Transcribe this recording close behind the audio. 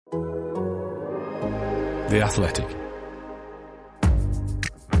The Athletic.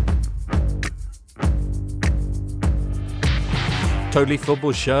 Totally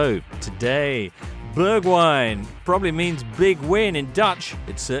Football Show today. Bergwijn probably means big win in Dutch.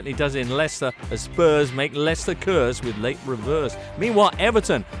 It certainly does in Leicester, as Spurs make Leicester curse with late reverse. Meanwhile,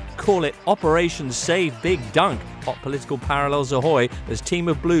 Everton call it Operation Save Big Dunk. Hot political parallels ahoy as Team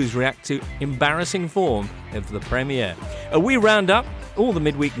of Blues react to embarrassing form of the Premier. We round up all the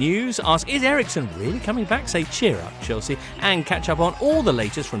midweek news, ask, is Eriksen really coming back? Say, cheer up, Chelsea, and catch up on all the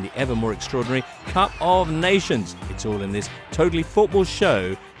latest from the ever more extraordinary Cup of Nations. It's all in this Totally Football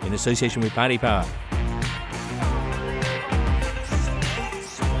Show in association with Paddy Power.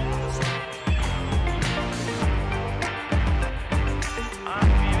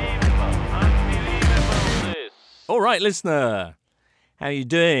 All right, listener, how are you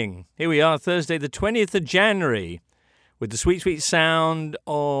doing? Here we are, Thursday, the 20th of January, with the sweet, sweet sound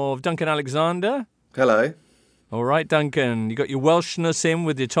of Duncan Alexander. Hello. All right, Duncan, you got your Welshness in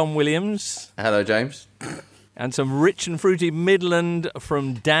with your Tom Williams. Hello, James. And some rich and fruity Midland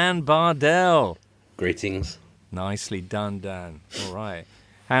from Dan Bardell. Greetings. Nicely done, Dan. All right.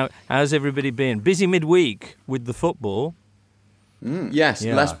 How's everybody been? Busy midweek with the football. Yes,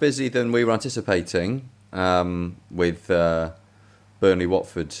 Yeah. less busy than we were anticipating, with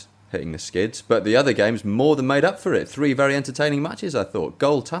Burnley-Watford hitting the skids. But the other games more than made up for it. 3 very entertaining matches, I thought.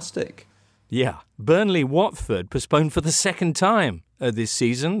 Goal-tastic. Yeah. Burnley-Watford postponed for the second time this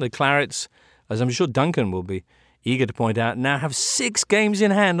season. The Clarets, as I'm sure Duncan will be eager to point out, now have 6 games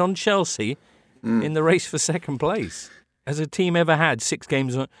in hand on Chelsea in the race for second place. Has a team ever had 6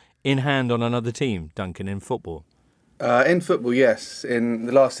 games in hand on another team, Duncan, in football? In football, yes. In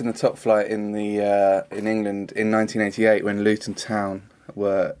the last in the top flight in England in 1988, when Luton Town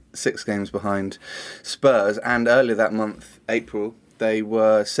were 6 games behind Spurs, and earlier that month, April, they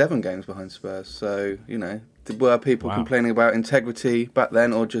were 7 games behind Spurs. So, you know, were people complaining about integrity back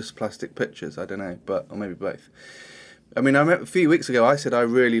then, or just plastic pictures? I don't know, or maybe both. I mean, I remember a few weeks ago I said I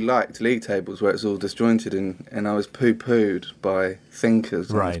really liked league tables where it's all disjointed, and I was poo-pooed by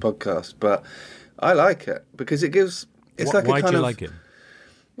thinkers on this podcast, but I like it because it gives. It's like a kind of. Why do you like it?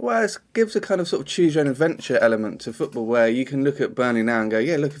 Well, it gives a kind of sort of choose your own adventure element to football, where you can look at Burnley now and go,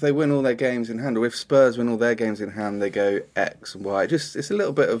 yeah, look, if they win all their games in hand, or if Spurs win all their games in hand, they go X and Y. It's a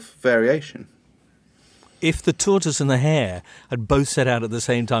little bit of variation. If the tortoise and the hare had both set out at the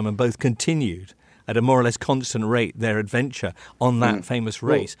same time and both continued at a more or less constant rate their adventure on that famous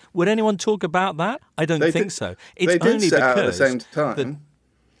race, would anyone talk about that? I don't think so. It's they did only set out at the because same time.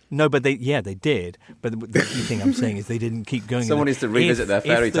 No, but they did. But the key thing I'm saying is they didn't keep going. Someone needs to revisit their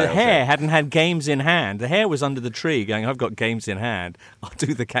fairy tale. If the hare hadn't had games in hand, the hare was under the tree going, I've got games in hand, I'll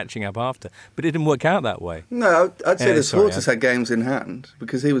do the catching up after. But it didn't work out that way. No, I'd say the tortoise had games in hand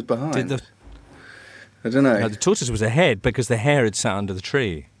because he was behind. I don't know. No, the tortoise was ahead because the hare had sat under the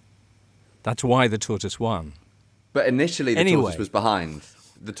tree. That's why the tortoise won. But initially the tortoise was behind.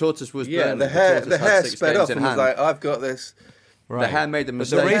 The tortoise was the hare sped off and was like, I've got this. Right. The hare made the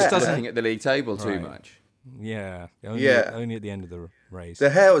mistake of looking at the league table too much. Yeah, only at the end of the race. The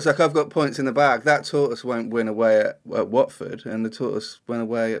hare was like, I've got points in the bag. That tortoise won't win away at Watford, and the tortoise went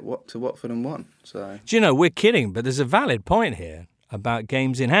away to Watford and won. So, do you know, we're kidding, but there's a valid point here about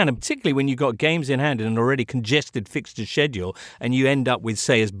games in hand, and particularly when you've got games in hand in an already congested fixture schedule, and you end up with,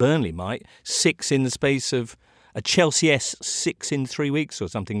 say, as Burnley might, 6 in the space of a Chelsea-esque 6 in 3 weeks or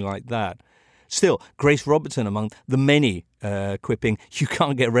something like that. Still, Grace Robertson among the many quipping, you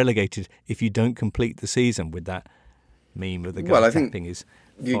can't get relegated if you don't complete the season, with that meme of the guy tapping his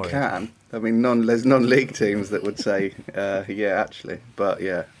you forehead. Can. I mean, there's non-league teams that would say, yeah, actually. But,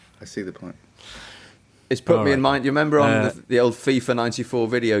 yeah, I see the point. It's put me in mind. You remember on the old FIFA 94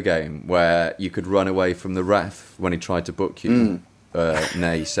 video game where you could run away from the ref when he tried to book you,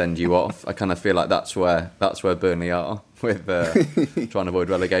 nay, send you off? I kind of feel like that's where Burnley are with trying to avoid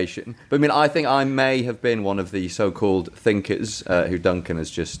relegation. But I mean, I think I may have been one of the so-called thinkers who Duncan has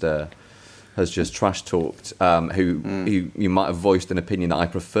just trash talked. Who you might have voiced an opinion that I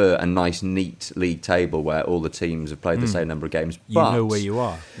prefer a nice, neat league table where all the teams have played the same number of games. But you know where you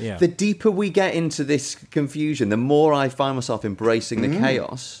are. Yeah. The deeper we get into this confusion, the more I find myself embracing the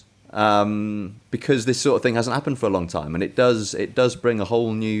chaos. Because this sort of thing hasn't happened for a long time, and it does bring a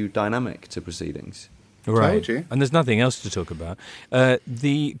whole new dynamic to proceedings. Right, and there's nothing else to talk about.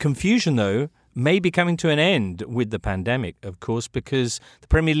 The confusion, though, may be coming to an end with the pandemic, of course, because the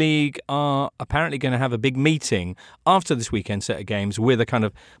Premier League are apparently going to have a big meeting after this weekend set of games, with a kind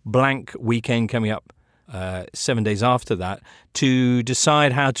of blank weekend coming up 7 days after that, to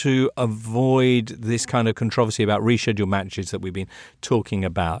decide how to avoid this kind of controversy about rescheduled matches that we've been talking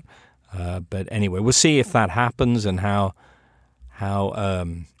about. But anyway, we'll see if that happens and how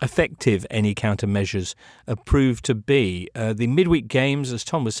effective any countermeasures prove to be. The midweek games, as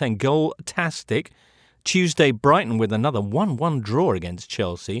Tom was saying, goal-tastic. Tuesday, Brighton with another 1-1 draw against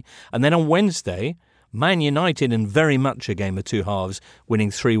Chelsea. And then on Wednesday, Man United in very much a game of two halves,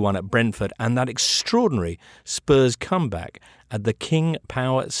 winning 3-1 at Brentford, and that extraordinary Spurs comeback at the King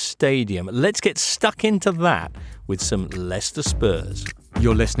Power Stadium. Let's get stuck into that with some Leicester Spurs.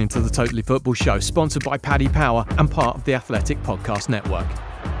 You're listening to the Totally Football Show, sponsored by Paddy Power and part of the Athletic Podcast Network.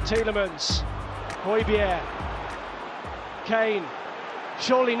 Tielemans, Højbjerg, Kane,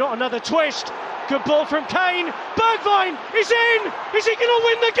 surely not another twist. Good ball from Kane. Bergwijn is in. Is he going to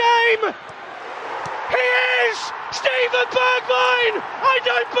win the game? He is! Steven Bergwijn! I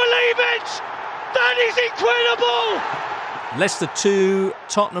don't believe it! That is incredible! Leicester 2,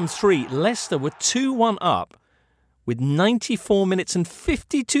 Tottenham 3. Leicester were 2-1 up with 94 minutes and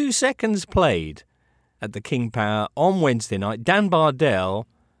 52 seconds played at the King Power on Wednesday night. Dan Bardell,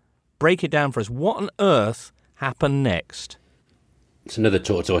 break it down for us. What on earth happened next? It's another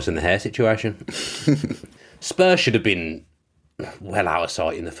tortoise in the hare situation. Spurs should have been well out of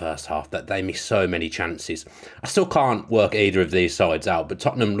sight in the first half. That they missed so many chances. I still can't work either of these sides out, but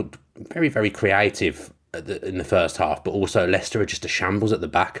Tottenham looked very, very creative in the first half, but also Leicester are just a shambles at the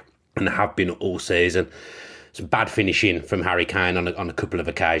back, and have been all season. Some bad finishing from Harry Kane on a couple of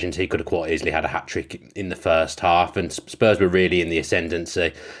occasions. He could have quite easily had a hat-trick in the first half, and Spurs were really in the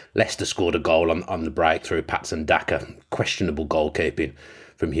ascendancy. Leicester scored a goal on the break through Patson Daka. Questionable goalkeeping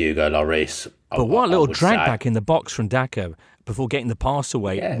from Hugo Lloris. But what a little drag back in the box from Daka before getting the pass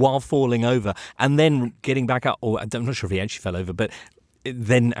away while falling over and then getting back up. Or I'm not sure if he actually fell over, but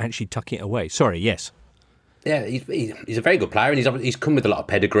then actually tucking it away. Sorry, yes. Yeah, he's a very good player, and he's come with a lot of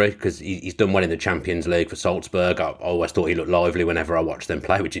pedigree because he's done well in the Champions League for Salzburg. I always thought he looked lively whenever I watched them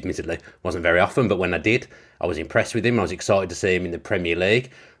play, which admittedly wasn't very often, but when I did, I was impressed with him. I was excited to see him in the Premier League.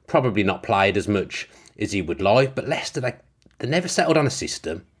 Probably not played as much as he would like, but Leicester, they never settled on a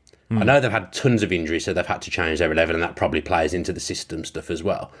system. I know they've had tons of injuries, so they've had to change their 11, and that probably plays into the system stuff as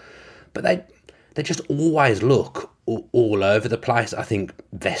well. But they just always look all over the place. I think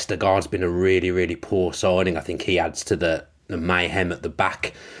Vestergaard's been a really, really poor signing. I think he adds to the mayhem at the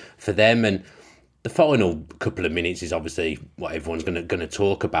back for them. And the final couple of minutes is obviously what everyone's going to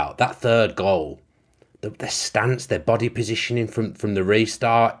talk about. That third goal, their stance, their body positioning from the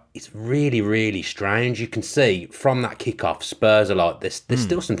restart, it's really, really strange. You can see from that kickoff, Spurs are like, there's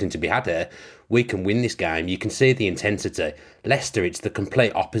still something to be had here. We can win this game. You can see the intensity. Leicester, it's the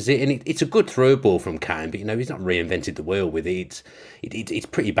complete opposite. And it's a good through ball from Kane, but he's not reinvented the wheel with it. It's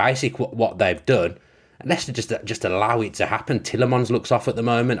pretty basic what they've done. And Leicester just allow it to happen. Tielemans looks off at the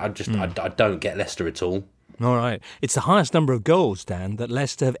moment. I don't get Leicester at all. All right. It's the highest number of goals, Dan, that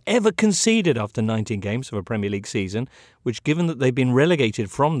Leicester have ever conceded after 19 games of a Premier League season, which, given that they've been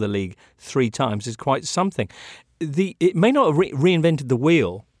relegated from the league 3 times, is quite something. It may not have reinvented the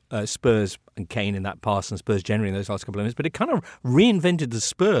wheel, Spurs and Kane in that pass, and Spurs generally in those last couple of minutes, but it kind of reinvented the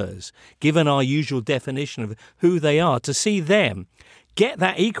Spurs, given our usual definition of who they are, to see them get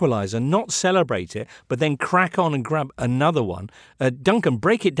that equaliser, not celebrate it, but then crack on and grab another one. Duncan,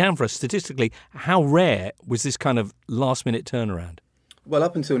 break it down for us statistically. How rare was this kind of last-minute turnaround? Well,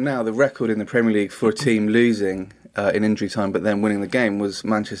 up until now, the record in the Premier League for a team losing in injury time but then winning the game was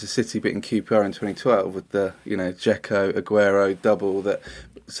Manchester City beating QPR in 2012 with the Dzeko, Aguero double that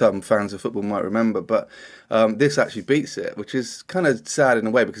some fans of football might remember. But this actually beats it, which is kind of sad in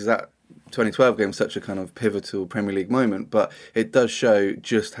a way because that 2012 game was such a kind of pivotal Premier League moment, but it does show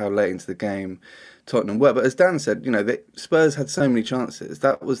just how late into the game Tottenham were. But as Dan said, Spurs had so many chances.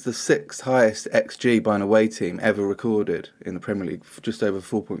 That was the 6th highest XG by an away team ever recorded in the Premier League, just over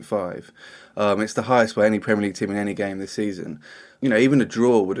 4.5. It's the highest by any Premier League team in any game this season. Even a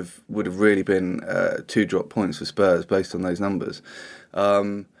draw would have really been 2 drop points for Spurs based on those numbers.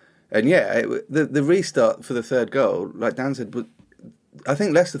 The restart for the third goal, like Dan said, I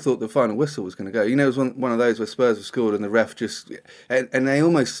think Leicester thought the final whistle was going to go. It was one of those where Spurs were scored and the ref just... And they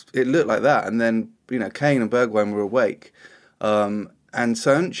almost... It looked like that. And then, Kane and Bergwijn were awake. And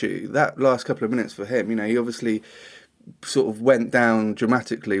Söyüncü, that last couple of minutes for him, he obviously sort of went down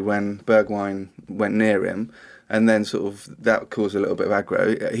dramatically when Bergwijn went near him. And then sort of that caused a little bit of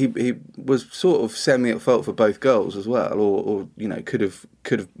aggro. He was sort of semi at fault for both goals as well, or could have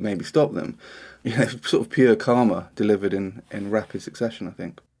maybe stopped them. Sort of pure karma delivered in rapid succession, I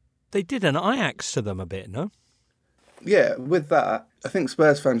think. They did an Ajax to them a bit, no? Yeah, with that, I think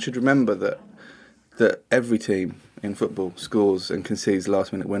Spurs fans should remember that every team in football scores and concedes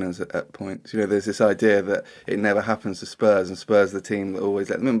last-minute winners at points. There's this idea that it never happens to Spurs, and Spurs are the team that always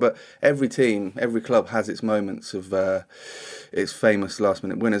let them in. But every team, every club has its moments of its famous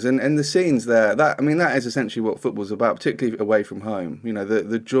last-minute winners, and the scenes there. That is essentially what football's about, particularly away from home.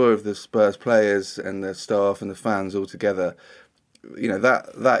 The joy of the Spurs players and the staff and the fans all together.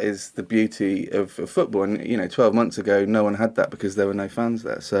 That is the beauty of football. And 12 months ago, no one had that because there were no fans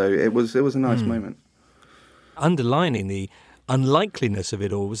there. So it was a nice moment. Underlining the unlikeliness of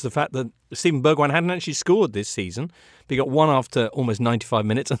it all was the fact that Steven Bergwijn hadn't actually scored this season. But he got one after almost 95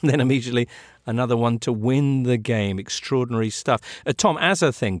 minutes and then immediately another one to win the game. Extraordinary stuff. Tom, as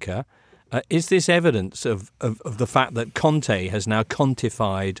a thinker, is this evidence of the fact that Conte has now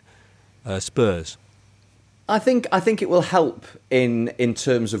Contified Spurs? I think it will help in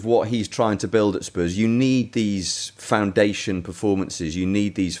terms of what he's trying to build at Spurs. You need these foundation performances. You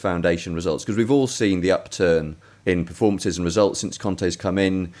need these foundation results, because we've all seen the upturn in performances and results since Conte's come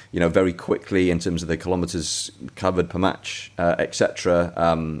in. Very quickly in terms of the kilometres covered per match, etc.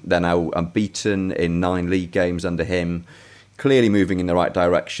 They're now unbeaten in 9 league games under him. Clearly moving in the right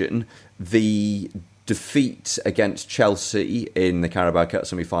direction. The defeat against Chelsea in the Carabao Cup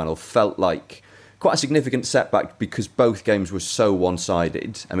semi-final felt like quite a significant setback because both games were so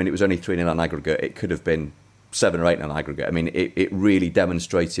one-sided. It was only 3-0 on aggregate. It could have been 7 or 8 on aggregate. It really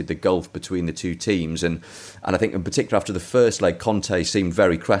demonstrated the gulf between the two teams. And I think in particular after the first leg, Conte seemed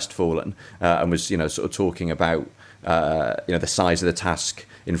very crestfallen and was, sort of talking about, the size of the task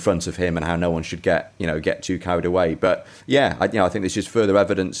in front of him and how no one should get too carried away. But yeah, I think there's just further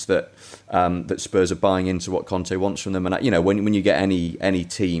evidence that that Spurs are buying into what Conte wants from them. And when you get any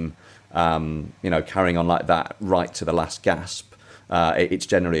team carrying on like that right to the last gasp, it's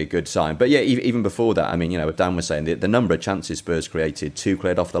generally a good sign. But yeah, even before that, what Dan was saying, the number of chances Spurs created, 2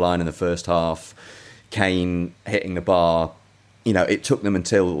 cleared off the line in the first half, Kane hitting the bar, it took them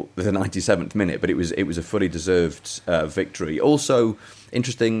until the 97th minute, but it was a fully deserved victory. Also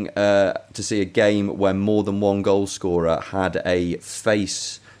interesting to see a game where more than one goal scorer had a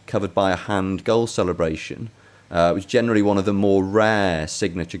face covered by a hand goal celebration. It was generally one of the more rare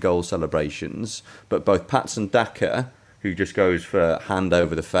signature goal celebrations, but both Patson Daka, who just goes for hand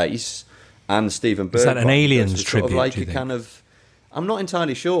over the face, and Steven Bergwijn. Is that an Aliens tribute? Sort of like a kind of, I'm not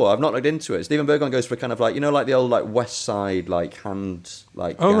entirely sure. I've not looked into it. Steven Bergwijn goes for a kind of like the old West Side hand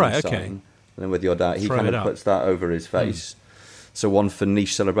right, sign. okay. And then with your dad, he Throw kind of puts that over his face. So one for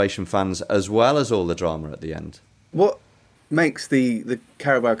niche celebration fans as well as all the drama at the end. What makes the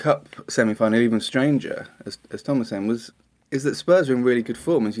Carabao Cup semi-final even stranger, as Tom was saying, is that Spurs are in really good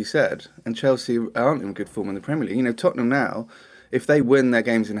form, as you said, and Chelsea aren't in good form in the Premier League. Tottenham now, if they win their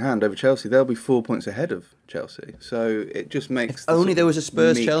games in hand over Chelsea, they'll be 4 points ahead of Chelsea. So it just makes... If only there was a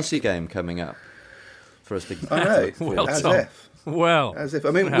Spurs-Chelsea game coming up for us to... I know, well, as Tom. if. Well, as if.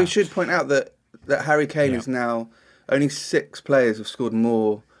 We should point out that Harry Kane is now... Only 6 players have scored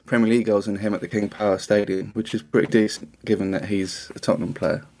more Premier League goals than him at the King Power Stadium, which is pretty decent given that he's a Tottenham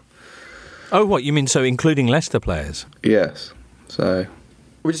player. Oh, what, you mean so including Leicester players? Yes, so...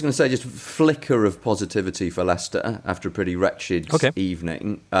 We're just going to say just a flicker of positivity for Leicester after a pretty wretched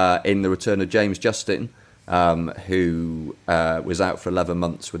evening in the return of James Justin, who was out for 11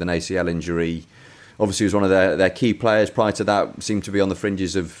 months with an ACL injury. Obviously, was one of their key players. Prior to that, seemed to be on the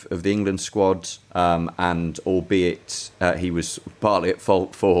fringes of the England squad, and albeit he was partly at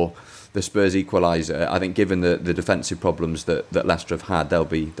fault for the Spurs equaliser, I think given the defensive problems that Leicester have had, they'll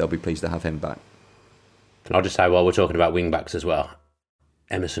be pleased to have him back. And I'll just say, while we're talking about wing-backs as well,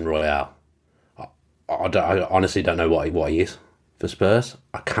 Emerson Royale, I honestly don't know what he is for Spurs.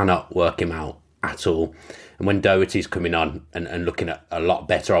 I cannot work him out at all. And when Doherty's coming on and looking at a lot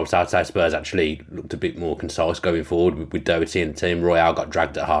better, I would say Spurs actually looked a bit more concise going forward with Doherty and the team. Royale got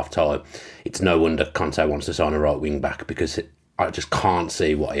dragged at half-time. It's no wonder Conte wants to sign a right wing-back because I just can't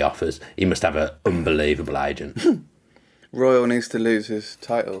see what he offers. He must have an unbelievable agent. Royal needs to lose his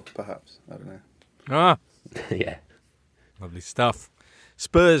title, perhaps. I don't know. Yeah. Lovely stuff.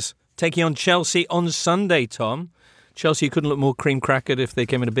 Spurs taking on Chelsea on Sunday, Tom. Chelsea couldn't look more cream crackered if they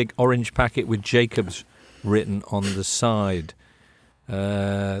came in a big orange packet with Jacobs written on the side.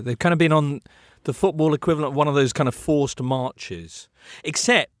 They've kind of been on the football equivalent of one of those kind of forced marches.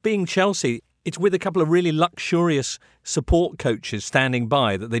 Except, being Chelsea, it's with a couple of really luxurious support coaches standing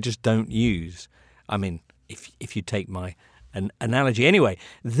by that they just don't use. I mean, if you take my analogy. Anyway,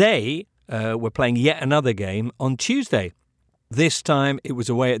 they were playing yet another game on Tuesday. This time it was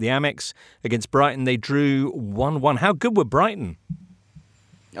away at the Amex against Brighton. They drew 1-1. How good were Brighton?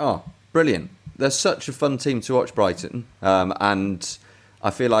 Oh, brilliant. They're such a fun team to watch, Brighton. And I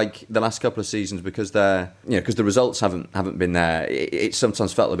feel like the last couple of seasons, because the results haven't been there, it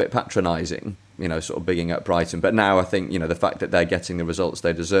sometimes felt a bit patronising, sort of bigging up Brighton. But now I think, the fact that they're getting the results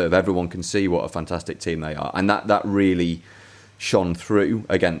they deserve, everyone can see what a fantastic team they are. And that really shone through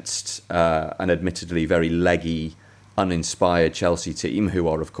against an admittedly very leggy, uninspired Chelsea team, who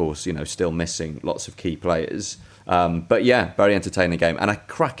are, of course, still missing lots of key players. But yeah, very entertaining game. And a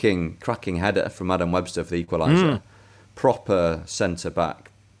cracking header from Adam Webster for the equaliser. Proper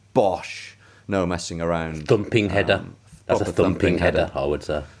centre-back, bosh, no messing around. Thumping header. That's a thumping header, I would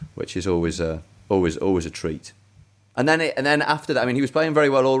say. Which is always a treat. And then after that, he was playing very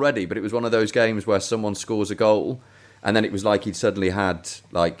well already, but it was one of those games where someone scores a goal, and then it was like he'd suddenly had,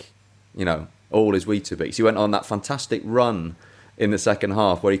 all his Weetabix. He went on that fantastic run in the second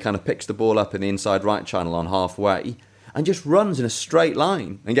half where he kind of picks the ball up in the inside right channel on halfway and just runs in a straight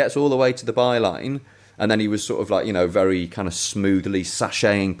line and gets all the way to the byline. And then he was sort of very kind of smoothly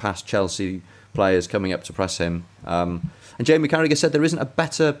sashaying past Chelsea players coming up to press him. And Jamie Carragher said there isn't a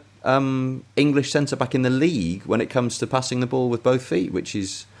better English centre-back in the league when it comes to passing the ball with both feet, which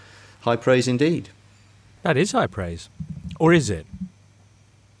is high praise indeed. That is high praise. Or is it?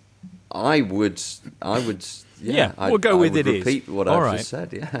 I would. Yeah, we'll go with it. Repeat what I've just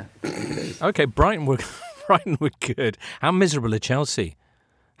said. Yeah. Okay, Brighton were good. How miserable are Chelsea?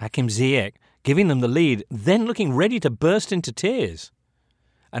 Hakim Ziyech giving them the lead, then looking ready to burst into tears,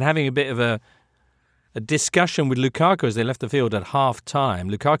 and having a bit of a discussion with Lukaku as they left the field at half time.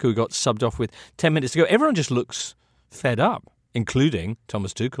 Lukaku got subbed off with 10 minutes to go. Everyone just looks fed up, including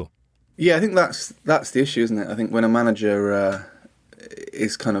Thomas Tuchel. Yeah, I think that's the issue, isn't it? I think when a manager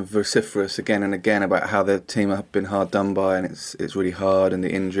is kind of vociferous again and again about how their team have been hard done by and it's really hard and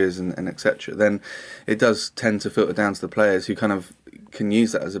the injuries and etc., then it does tend to filter down to the players who kind of can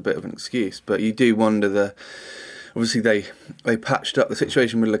use that as a bit of an excuse. But you do wonder obviously they patched up the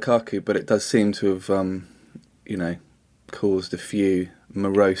situation with Lukaku, but it does seem to have caused a few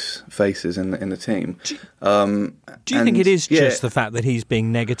morose faces in the team. Do you think it is just the fact that he's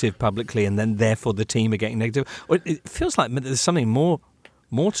being negative publicly and then therefore the team are getting negative? Or it feels like there's something more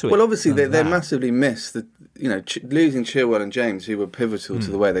to it. Well, obviously they massively miss losing Chilwell and James, who were pivotal to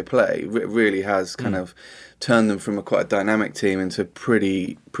the way they play. Really has kind of turned them from quite a dynamic team into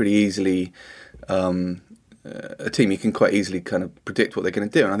pretty easily a team you can quite easily kind of predict what they're going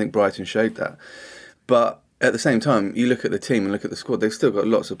to do, and I think Brighton showed that. But at the same time, you look at the team and look at the squad, they've still got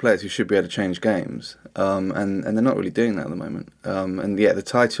lots of players who should be able to change games, and they're not really doing that at the moment. And yeah, the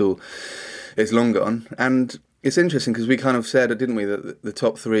title is long gone. And it's interesting because we kind of said, didn't we, that the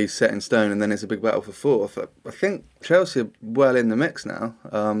top three is set in stone and then it's a big battle for fourth. I think Chelsea are well in the mix now.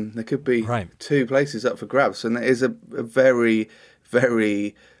 There could be two places up for grabs, and it is a very,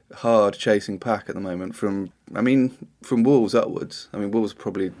 very hard chasing pack at the moment from Wolves upwards. Wolves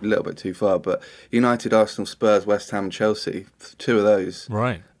probably a little bit too far, but United, Arsenal, Spurs, West Ham, Chelsea, two of those.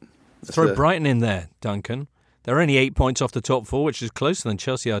 Right. Throw Brighton in there, Duncan. They're only 8 points off the top four, which is closer than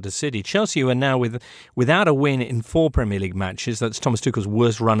Chelsea are to City. Chelsea are now without a win in 4 Premier League matches. That's Thomas Tuchel's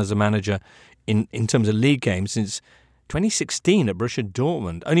worst run as a manager in terms of league games since 2016 at Borussia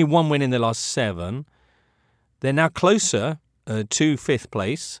Dortmund. Only 1 win in their last 7. They're now closer to 5th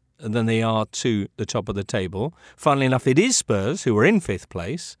place than they are to the top of the table. Funnily enough, it is Spurs who are in 5th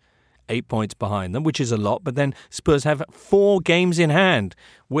place, 8 points behind them, which is a lot. But then Spurs have 4 games in hand,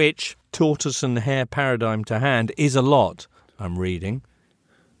 which, tortoise and hare paradigm to hand, is a lot, I'm reading.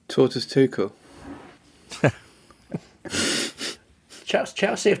 Tortoise Tuchel.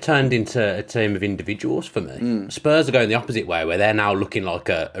 Chelsea have turned into a team of individuals for me. Spurs are going the opposite way, where they're now looking like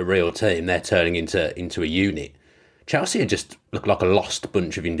a real team. They're turning into a unit. Chelsea just look like a lost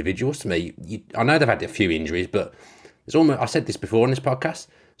bunch of individuals to me. I know they've had a few injuries, but there's almost, I said this before on this podcast,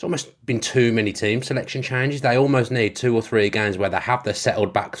 it's almost been too many team selection changes. They almost need 2 or 3 games where they have their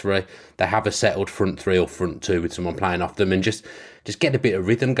settled back three, they have a settled front 3 or front 2 with someone playing off them, and just get a bit of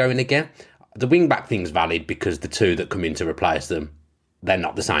rhythm going again. The wing-back thing's valid because the 2 that come in to replace them, they're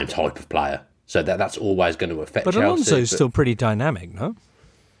not the same type of player. So that's always going to affect Chelsea. But Alonso's still pretty dynamic, no?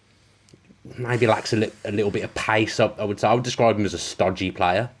 Maybe lacks a little bit of pace. I would say I would describe him as a stodgy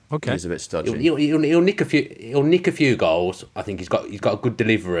player. Okay, he's a bit stodgy. He'll nick a few. He'll nick a few goals. I think he's got a good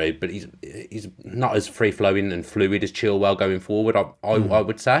delivery, but he's not as free flowing and fluid as Chilwell going forward. I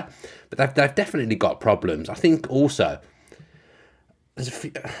would say, but they've definitely got problems. I think also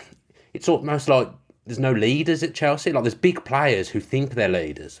it's almost like there's no leaders at Chelsea. Like there's big players who think they're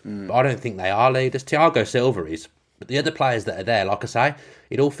leaders, but I don't think they are leaders. Thiago Silva is. But the other players that are there, like I say,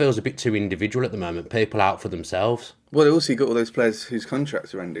 it all feels a bit too individual at the moment. People out for themselves. Well, also, you've got all those players whose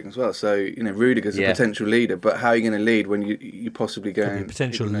contracts are ending as well. So, Rudiger's a potential leader, but how are you going to lead when you possibly go and...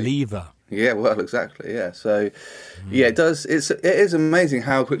 potential lever. Yeah, well, exactly, yeah. So, it is amazing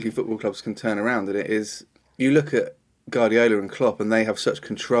how quickly football clubs can turn around. And it is... You look at Guardiola and Klopp, and they have such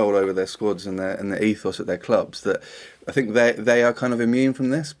control over their squads and their ethos at their clubs that I think they are kind of immune from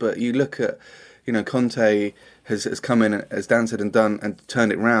this. But you look at... Conte has come in, as Dan said, and done and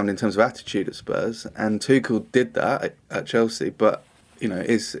turned it round in terms of attitude at Spurs, and Tuchel did that at Chelsea. But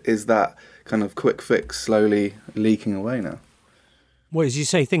is that kind of quick fix slowly leaking away now? Well, as you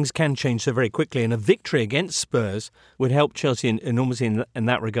say, things can change so very quickly, and a victory against Spurs would help Chelsea enormously in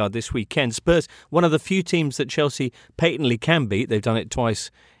that regard this weekend. Spurs, one of the few teams that Chelsea patently can beat. They've done it twice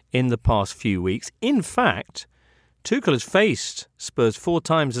in the past few weeks. In fact, Tuchel has faced Spurs 4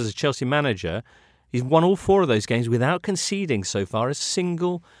 times as a Chelsea manager. He's won all 4 of those games without conceding so far a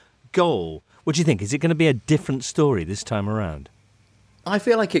single goal. What do you think? Is it going to be a different story this time around? I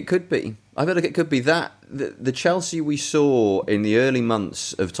feel like it could be. I feel like it could be that. The Chelsea we saw in the early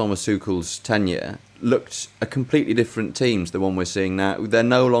months of Thomas Tuchel's tenure looked a completely different team to the one we're seeing now. They're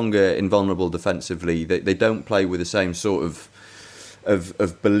no longer invulnerable defensively. They don't play with the same sort of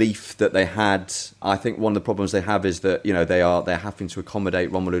belief that they had. I think one of the problems they have is that they're having to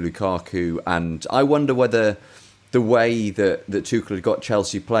accommodate Romelu Lukaku, and I wonder whether the way that Tuchel had got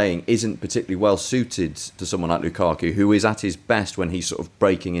Chelsea playing isn't particularly well suited to someone like Lukaku, who is at his best when he's sort of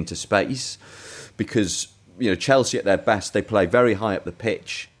breaking into space, because Chelsea at their best, they play very high up the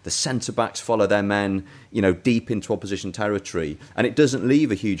pitch. The centre-backs follow their men, deep into opposition territory, and it doesn't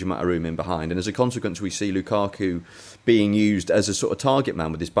leave a huge amount of room in behind. And as a consequence, we see Lukaku being used as a sort of target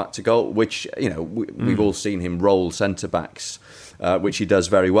man with his back to goal, which, we've all seen him roll centre-backs, which he does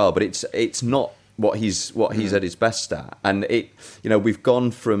very well, but it's not what he's at his best at. And we've gone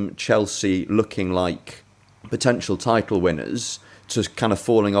from Chelsea looking like potential title winners to kind of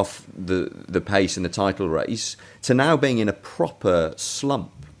falling off the pace in the title race to now being in a proper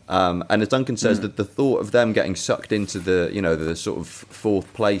slump. And as Duncan says, that the thought of them getting sucked into the sort of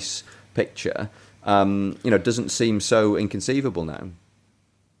 4th place picture, doesn't seem so inconceivable now.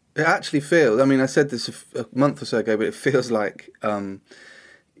 It actually feels, I said this a month or so ago, but it feels like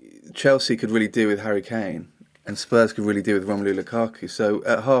Chelsea could really do with Harry Kane and Spurs could really do with Romelu Lukaku. So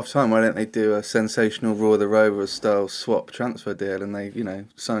at half-time, why don't they do a sensational Raw the Rovers style swap transfer deal and they,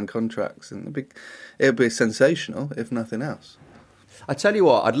 sign contracts, and it'd be sensational if nothing else. I tell you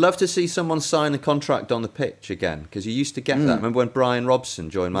what, I'd love to see someone sign a contract on the pitch again, because you used to get that. Remember when Brian Robson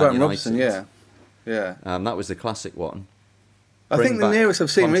joined Man United? Robson, yeah. That was the classic one. I think the nearest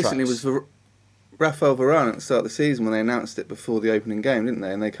I've seen recently was Rafael Varane at the start of the season when they announced it before the opening game, didn't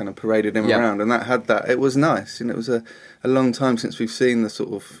they? And they kind of paraded him around, and it was nice. It was a long time since we've seen the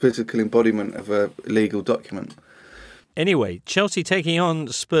sort of physical embodiment of a legal document. Anyway, Chelsea taking on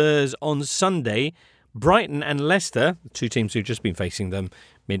Spurs on Sunday. Brighton and Leicester, 2 teams who've just been facing them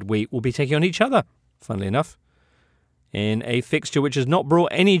midweek, will be taking on each other, funnily enough, in a fixture which has not brought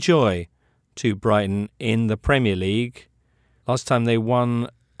any joy to Brighton in the Premier League. Last time they won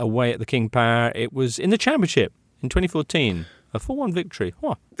away at the King Power, it was in the Championship in 2014, a 4-1 victory.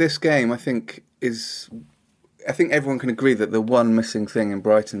 Huh. This game, I think everyone can agree that the one missing thing in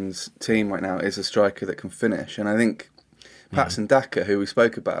Brighton's team right now is a striker that can finish, and I think Patson Daka, who we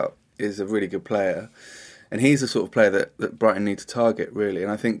spoke about, is a really good player, and he's the sort of player that Brighton need to target, really.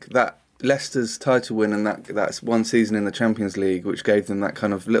 And I think that Leicester's title win and that's one season in the Champions League, which gave them that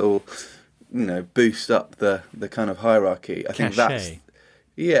kind of little, boost up the kind of hierarchy. I think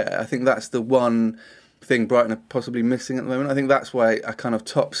that's the one thing Brighton are possibly missing at the moment. I think that's why a kind of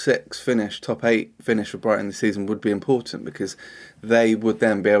top 6 finish, top 8 finish for Brighton this season would be important, because they would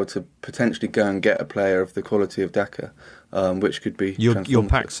then be able to potentially go and get a player of the quality of Daka, which could be your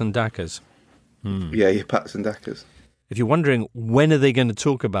Patson Dakas. Yeah, your Patson Dakas. If you're wondering when are they going to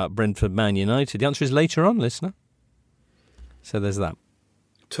talk about Brentford Man United, the answer is later on, listener. So there's that.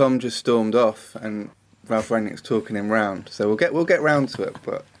 Tom just stormed off, and Ralph Rangnick's talking him round. So we'll get round to it,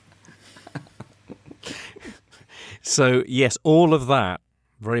 but. So, yes, all of that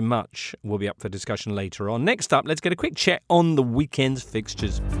very much will be up for discussion later on. Next up, let's get a quick check on the weekend's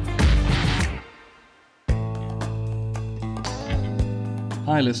fixtures.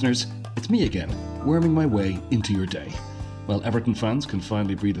 Hi, listeners. It's me again, worming my way into your day. Well, Everton fans can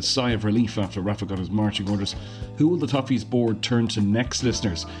finally breathe a sigh of relief after Rafa got his marching orders. Who will the Toffees board turn to next,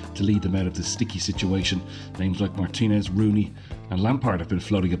 listeners, to lead them out of this sticky situation? Names like Martinez, Rooney and Lampard have been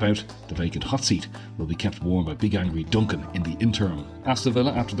floating about. The vacant hot seat will be kept warm by big angry Duncan in the interim. Aston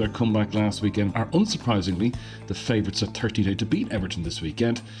Villa, after their comeback last weekend, are unsurprisingly the favourites at 13-8 to beat Everton this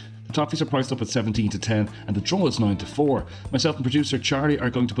weekend. The Toffees are priced up at 17-10 and the draw is 9-4. Myself and producer Charlie are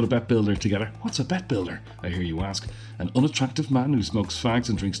going to put a bet builder together. What's a bet builder, I hear you ask? An unattractive man who smokes fags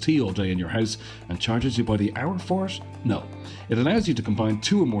and drinks tea all day in your house and charges you by the hour for it? No. It allows you to combine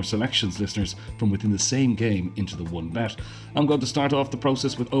 2 or more selections, listeners, from within the same game into the one bet. I'm going to start off the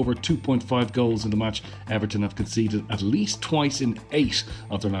process with over 2.5 goals in the match. Everton have conceded at least twice in 8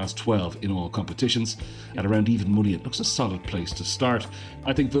 of their last 12 in all competitions. At around even money, it looks a solid place to start.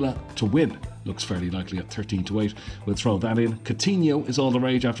 I think Villa to win looks fairly likely at 13-8. We'll throw that in. Coutinho is all the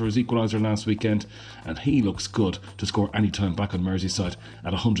rage after his equaliser last weekend, and he looks good to score any time back on Merseyside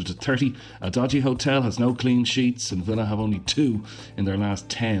at 100-30. A dodgy hotel has no clean sheets, and Villa have only 2 in their last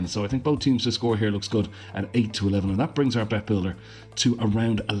 10, so I think both teams to score here looks good at 8-11, and that brings our bet builder to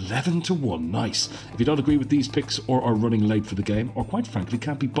around 11-1. Nice. If you don't agree with these picks or are running late for the game, or quite frankly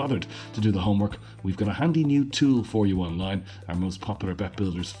can't be bothered to do the homework, we've got a handy new tool for you online. Our most popular bet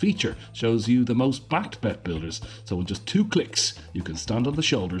builders feature shows you the most backed bet builders, so in just 2 clicks you can stand on the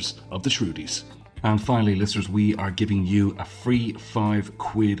shoulders of the Shrewdies. And finally, listeners, we are giving you a free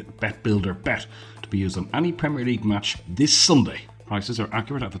 £5 bet builder bet to be used on any Premier League match this Sunday. Prices are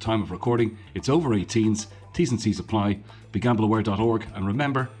accurate at the time of recording. It's over 18s. T's and C's apply. BeGambleAware.org, and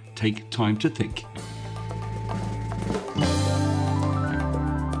remember, take time to think.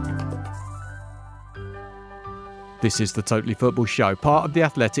 This is the Totally Football Show, part of the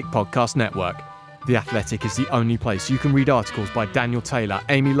Athletic Podcast Network. The Athletic is the only place you can read articles by Daniel Taylor,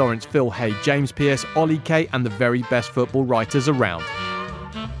 Amy Lawrence, Phil Hay, James Pearce, Ollie Kay, and the very best football writers around.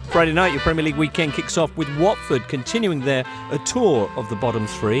 Friday night, your Premier League weekend kicks off with Watford continuing their tour of the bottom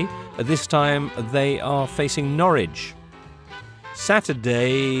 3. This time they are facing Norwich.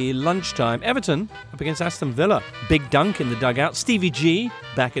 Saturday lunchtime, Everton up against Aston Villa. Big Dunk in the dugout. Stevie G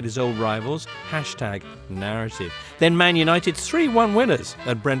back at his old rivals. #narrative. Then Man United 3-1 winners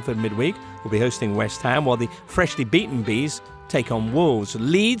at Brentford midweek will be hosting West Ham, while the freshly beaten Bees take on Wolves.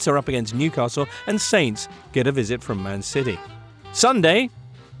 Leeds are up against Newcastle, and Saints get a visit from Man City. Sunday,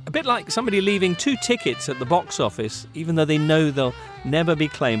 a bit like somebody leaving 2 tickets at the box office, even though they know they'll never be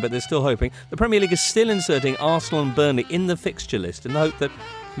claimed, but they're still hoping. The Premier League is still inserting Arsenal and Burnley in the fixture list in the hope that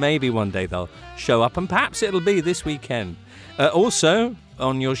maybe one day they'll show up, and perhaps it'll be this weekend. Also,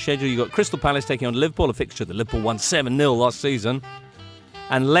 on your schedule, you've got Crystal Palace taking on Liverpool, a fixture that Liverpool won 7-0 last season.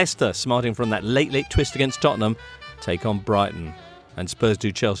 And Leicester, smarting from that late twist against Tottenham, take on Brighton. And Spurs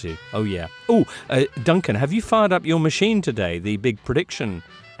do Chelsea. Oh, yeah. Duncan, have you fired up your machine today, the big prediction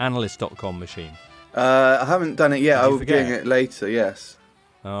analyst.com machine? I haven't done it yet. I will be doing it later, yes.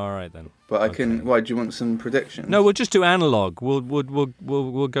 All right, then. But I can... Why, do you want some predictions? No, we'll just do analog.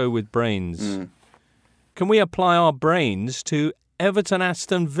 We'll go with brains. Can we apply our brains to Everton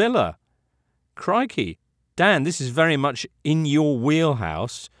Aston Villa? Crikey. Dan, this is very much in your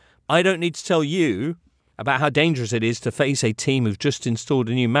wheelhouse. I don't need to tell you about how dangerous it is to face a team who've just installed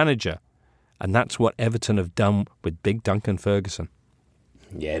a new manager. And that's what Everton have done with Big Duncan Ferguson.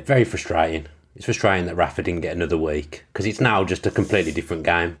 Yeah, very frustrating. It's frustrating that Rafa didn't get another week, because it's now just a completely different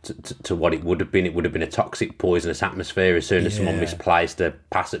game to what it would have been. It would have been a toxic, poisonous atmosphere. As soon as someone misplaced a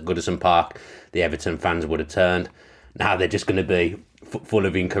pass at Goodison Park, the Everton fans would have turned. Now they're just going to be full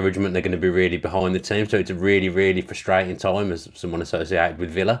of encouragement. They're going to be really behind the team. So it's a really, really frustrating time as someone associated with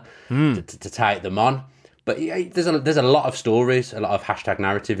Villa to take them on. But yeah, there's a lot of stories, a lot of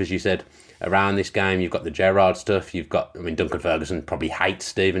 #narrative, as you said, around this game. You've got the Gerrard stuff. You've got, Duncan Ferguson probably hates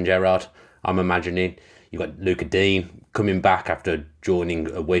Steven Gerrard, I'm imagining. You've got Luca Dean coming back after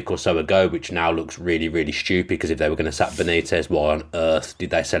joining a week or so ago, which now looks really, really stupid, because if they were going to sack Benitez, why on earth did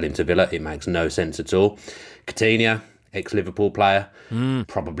they sell him to Villa? It makes no sense at all. Coutinho, ex-Liverpool player,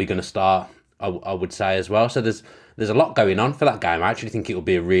 probably going to start, I would say, as well. So there's a lot going on for that game. I actually think it will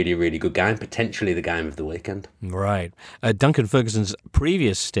be a really, really good game, potentially the game of the weekend. Right. Duncan Ferguson's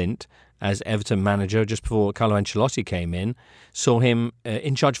previous stint as Everton manager, just before Carlo Ancelotti came in, saw him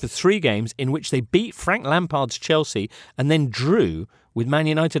in charge for 3 games in which they beat Frank Lampard's Chelsea and then drew with Man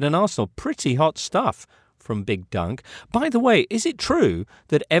United and Arsenal. Pretty hot stuff from Big Dunk. By the way, is it true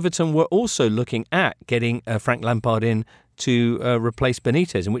that Everton were also looking at getting Frank Lampard in to replace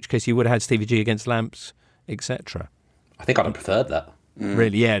Benitez, in which case you would have had Stevie G against Lamps, etc.? I think I'd have preferred that.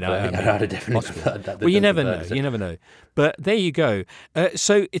 Really? Yeah, no. I'd have definitely preferred that. Well, you never know. You never know. But there you go.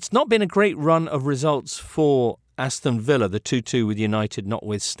 So it's not been a great run of results for Aston Villa, the 2-2 with United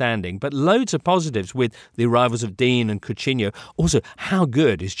notwithstanding, but loads of positives with the arrivals of Dean and Coutinho. Also, how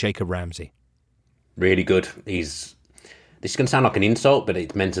good is Jacob Ramsey? Really good. This is going to sound like an insult, but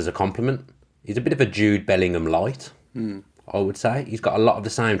it's meant as a compliment. He's a bit of a Jude Bellingham light, I would say. He's got a lot of the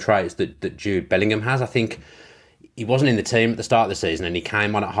same traits that Jude Bellingham has. I think he wasn't in the team at the start of the season, and he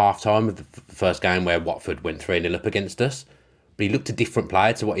came on at half-time of the first game where Watford went 3-0 up against us. But he looked a different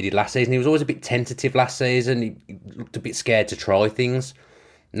player to what he did last season. He was always a bit tentative last season. He looked a bit scared to try things.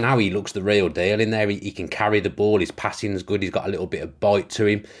 Now he looks the real deal in there. He can carry the ball. His passing's good. He's got a little bit of bite to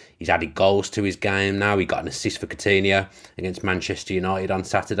him. He's added goals to his game now. He got an assist for Coutinho against Manchester United on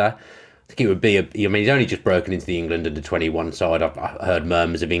Saturday. I think it would be he's only just broken into the England under-21 side. I've heard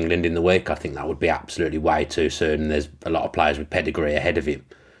murmurs of England in the week. I think that would be absolutely way too soon. And there's a lot of players with pedigree ahead of him.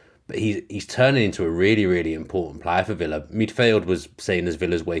 But he's turning into a really, really important player for Villa. Midfield was seen as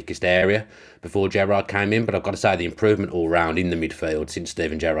Villa's weakest area before Gerrard came in, but I've got to say the improvement all round in the midfield since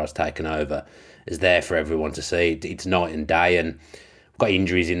Steven Gerrard's taken over is there for everyone to see. It's night and day, and we've got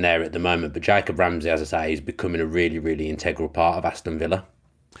injuries in there at the moment, but Jacob Ramsey, as I say, is becoming a really, really integral part of Aston Villa.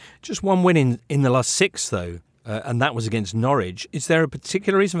 Just one win in the last 6, though, and that was against Norwich. Is there a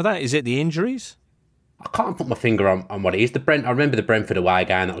particular reason for that? Is it the injuries? I can't put my finger on what it is. I remember the Brentford away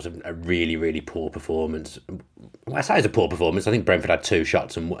game. That was a really, really poor performance. Well, I say it's a poor performance. I think Brentford had 2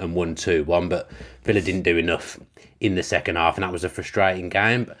 shots and won 2-1, but Villa didn't do enough in the second half, and that was a frustrating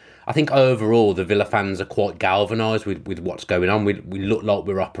game. But I think overall the Villa fans are quite galvanised with what's going on. We look like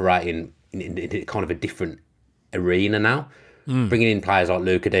we're operating in kind of a different arena now. Bringing in players like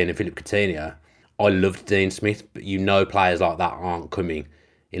Luca Dean and Philip Coutinho. I loved Dean Smith, but players like that aren't coming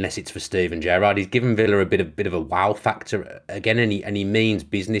unless it's for Steven Gerrard. He's given Villa a bit of a wow factor again, and he means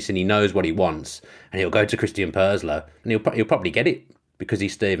business, and he knows what he wants, and he'll go to Christian Purslow, and he'll probably get it because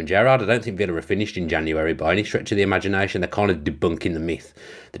he's Steven Gerrard. I don't think Villa are finished in January by any stretch of the imagination. They're kind of debunking the myth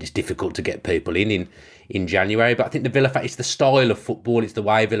that it's difficult to get people in January, but I think the Villa it's the style of football, it's the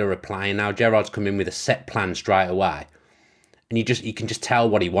way Villa are playing now. Gerrard's come in with a set plan straight away. And you can just tell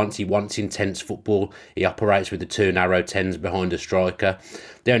what he wants. He wants intense football. He operates with the 2 narrow 10s behind a striker.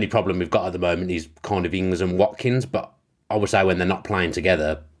 The only problem we've got at the moment is kind of Ings and Watkins. But I would say when they're not playing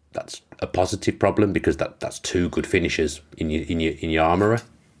together, that's a positive problem because that's 2 good finishers in your armoury.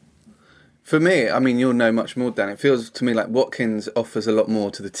 For me, I mean, you'll know much more, Dan. It feels to me like Watkins offers a lot more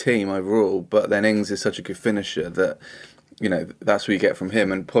to the team overall, but then Ings is such a good finisher that, that's what you get from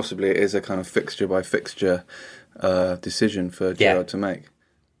him, and possibly it is a kind of fixture by fixture decision for Gerrard to make.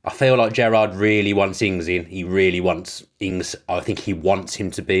 I feel like Gerrard really wants Ings in. He really wants Ings. I think he wants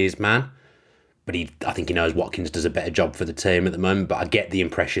him to be his man. But I think he knows Watkins does a better job for the team at the moment. But I get the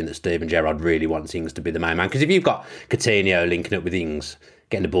impression that Steven Gerrard really wants Ings to be the main man. Because if you've got Coutinho linking up with Ings,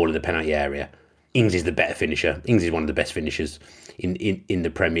 getting the ball in the penalty area, Ings is the better finisher. Ings is one of the best finishers in the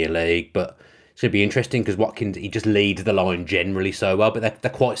Premier League. But it's going to be interesting because Watkins, he just leads the line generally so well. But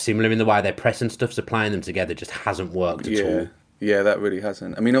they're quite similar in the way they press and stuff. So playing them together just hasn't worked at all. Yeah, that really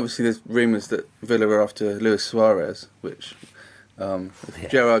hasn't. I mean, obviously there's rumours that Villa are after Luis Suarez, which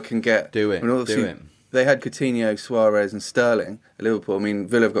Gerrard can get. Do it. They had Coutinho, Suarez and Sterling at Liverpool. I mean,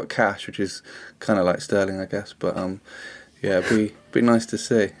 Villa have got cash, which is kind of like Sterling, I guess. But it'd be nice to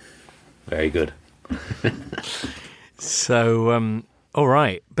see. Very good. So, all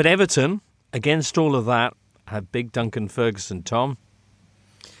right. But Everton, against all of that, have big Duncan Ferguson, Tom.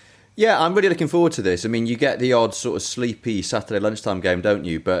 Yeah, I'm really looking forward to this. I mean, you get the odd sort of sleepy Saturday lunchtime game, don't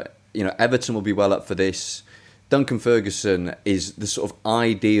you? But, Everton will be well up for this. Duncan Ferguson is the sort of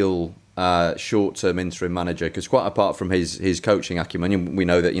ideal short-term interim manager because quite apart from his coaching acumen, we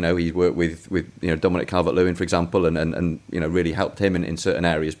know that, he's worked with Dominic Calvert-Lewin, for example, and really helped him in certain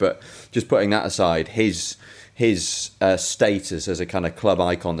areas. But just putting that aside, his status as a kind of club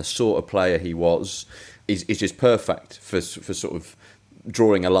icon, the sort of player he was, is just perfect for sort of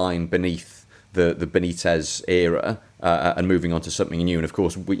drawing a line beneath the Benitez era and moving on to something new. And of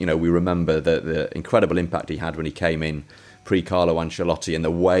course, we remember the incredible impact he had when he came in pre-Carlo Ancelotti, and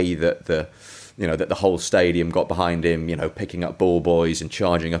the way that the whole stadium got behind him, picking up ball boys and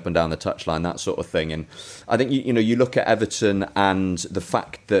charging up and down the touchline, that sort of thing. And I think you look at Everton and the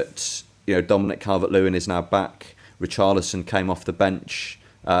fact that Dominic Calvert-Lewin is now back. Richarlison came off the bench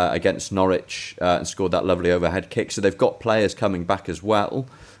against Norwich and scored that lovely overhead kick. So they've got players coming back as well.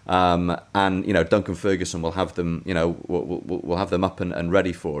 And Duncan Ferguson will have them, will have them up and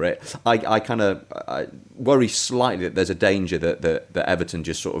ready for it. I worry slightly that there's a danger that Everton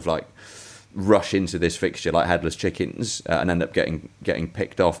just sort of like rush into this fixture like headless chickens and end up getting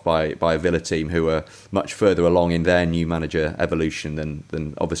picked off by a Villa team who are much further along in their new manager evolution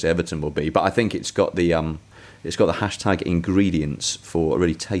than obviously Everton will be. But I think it's got the hashtag ingredients for a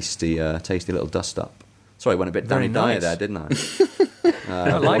really tasty little dust up. Sorry, I went a bit Danny Dyer there, didn't I?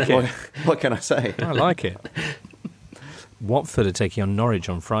 I like it. What can I say? I like it. Watford are taking on Norwich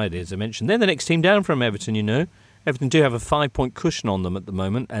on Friday, as I mentioned. They're the next team down from Everton, you know. Everton do have a 5-point cushion on them at the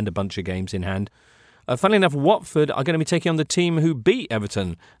moment and a bunch of games in hand. Funnily enough, Watford are going to be taking on the team who beat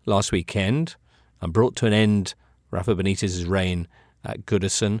Everton last weekend and brought to an end Rafa Benitez's reign at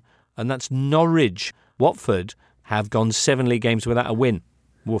Goodison, and that's Norwich. Watford have gone 7 league games without a win.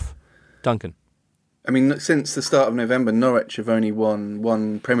 Woof. Duncan. I mean, since the start of November, Norwich have only won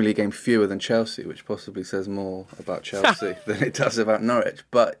one Premier League game fewer than Chelsea, which possibly says more about Chelsea than it does about Norwich.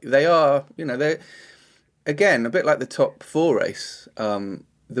 But they are, they're, again, a bit like the top 4 race.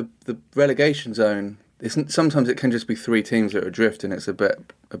 The relegation zone, sometimes it can just be 3 teams that are adrift, and it's a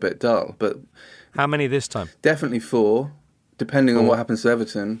bit dull. But how many this time? Definitely 4, depending on what happens to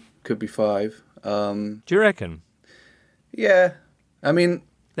Everton. Could be 5. Do you reckon? Yeah, I mean,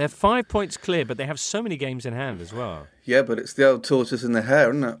 they're 5 points clear, but they have so many games in hand as well. Yeah, but it's the old tortoise in the hare,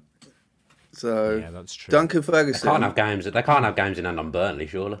 isn't it? So yeah, that's true. Duncan Ferguson. They can't have games in hand on Burnley,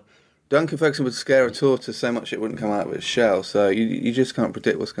 surely. Duncan Ferguson would scare a tortoise so much it wouldn't come out of its shell. So you just can't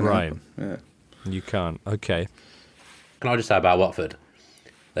predict what's going to happen. Yeah. You can't. Okay. Can I just say about Watford?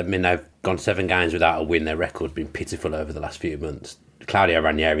 They've gone 7 games without a win. Their record's been pitiful over the last few months. Claudio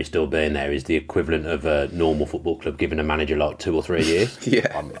Ranieri still being there is the equivalent of a normal football club giving a manager like 2 or 3 years.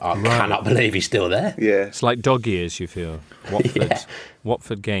 Yeah. I cannot believe he's still there. Yeah. It's like dog years, you feel.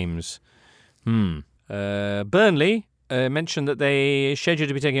 Watford games. Burnley mentioned that they scheduled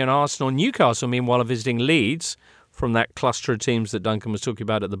to be taking on Arsenal. Newcastle, meanwhile, are visiting Leeds from that cluster of teams that Duncan was talking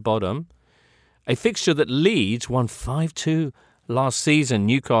about at the bottom. A fixture that Leeds won 5-2 last season.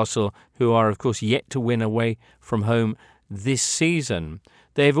 Newcastle, who are, of course, yet to win away from home this season.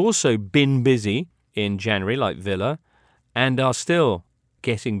 They've also been busy in January, like Villa, and are still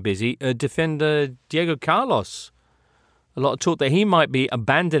getting busy. Defender Diego Carlos. A lot of talk that he might be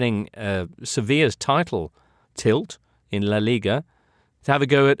abandoning Sevilla's title tilt in La Liga to have a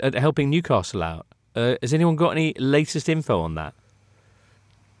go at helping Newcastle out. Has anyone got any latest info on that?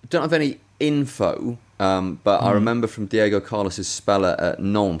 Don't have any info, but I remember from Diego Carlos' spell at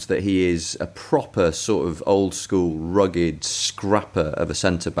Nantes that he is a proper sort of old school, rugged scrapper of a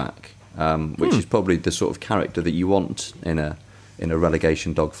centre-back, which is probably the sort of character that you want in a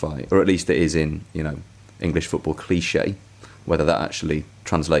relegation dogfight, or at least it is in English football cliche. Whether that actually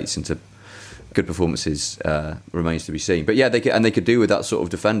translates into good performances remains to be seen. But yeah, they could do with that sort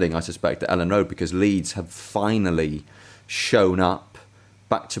of defending, I suspect, at Ellen Road, because Leeds have finally shown up.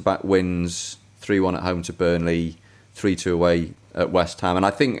 Back-to-back wins, 3-1 at home to Burnley, 3-2 away at West Ham, and I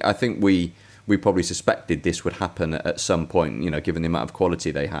think we probably suspected this would happen at some point, given the amount of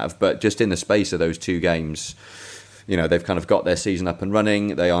quality they have. But just in the space of those 2 games, they've kind of got their season up and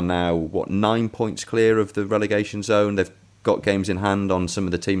running. They are now 9 points clear of the relegation zone. They've got games in hand on some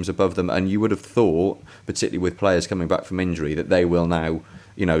of the teams above them, and you would have thought, particularly with players coming back from injury, that they will now,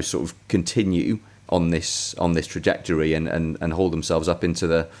 sort of continue on this trajectory and hold themselves up into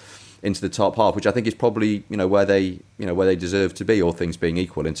the top half, which I think is probably where they deserve to be, all things being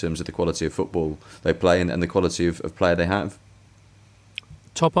equal, in terms of the quality of football they play and the quality of player they have.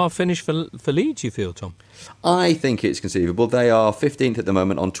 Top half finish for Leeds, you feel, Tom? I think it's conceivable. They are 15th at the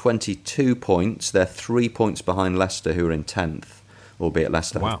moment on 22 points. They're 3 points behind Leicester, who are in 10th, albeit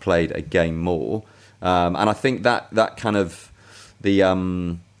Leicester have played a game more. And I think that kind of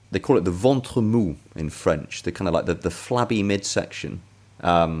they call it the ventre mou in French. The kind of like the flabby midsection.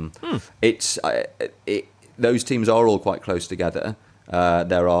 Those teams are all quite close together.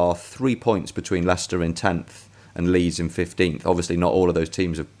 There are 3 points between Leicester in 10th and Leeds in 15th. Obviously, not all of those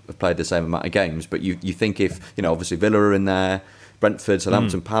teams have played the same amount of games, but you think if obviously Villa are in there, Brentford,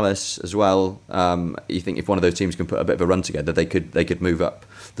 Southampton, Palace as well. You think if one of those teams can put a bit of a run together, they could move up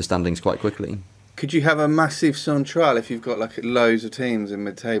the standings quite quickly. Could you have a massive central if you've got like loads of teams in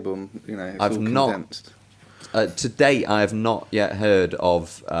mid-table? It's all condensed. To date, I have not yet heard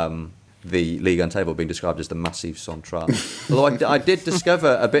of the Ligue 1 table being described as the Massive Central. Although I did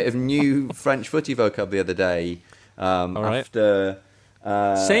discover a bit of new French footy vocab the other day. After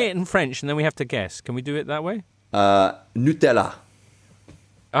say it in French and then we have to guess. Can we do it that way? Nutella.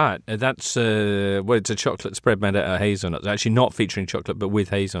 That's it's a chocolate spread made out of hazelnuts. Actually, not featuring chocolate, but with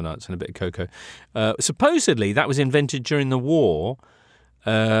hazelnuts and a bit of cocoa. Supposedly, that was invented during the war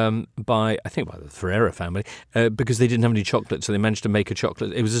by the Ferrera family because they didn't have any chocolate, so they managed to make a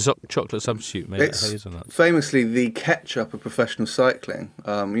chocolate. It was a chocolate substitute made out of hazelnuts. Famously the ketchup of professional cycling.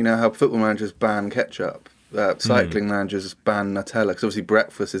 You know how football managers ban ketchup? Cycling managers ban Nutella, because obviously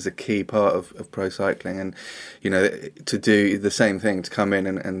breakfast is a key part of pro cycling, and to do the same thing, to come in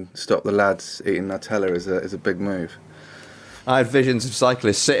and stop the lads eating Nutella is a big move. I had visions of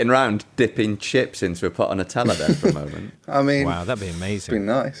cyclists sitting around dipping chips into a pot of Nutella there for a moment. I mean, wow, that'd be amazing. It'd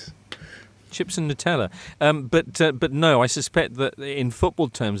be nice. Chips and Nutella. But no, I suspect that in football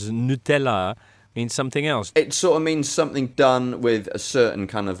terms, Nutella means something else. It sort of means something done with a certain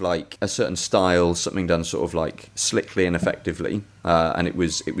kind of like a certain style, something done sort of like slickly and effectively. And it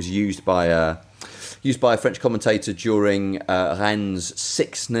was used by a French commentator during Rennes'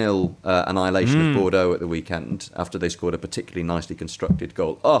 6-0 annihilation of Bordeaux at the weekend after they scored a particularly nicely constructed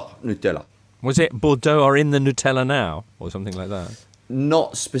goal. Oh, Nutella. Was it Bordeaux are in the Nutella now or something like that?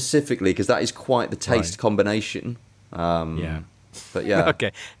 Not specifically, because that is quite the taste combination. Yeah. But yeah.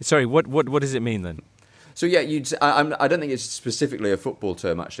 Okay. Sorry, what does it mean then? So yeah, I don't think it's specifically a football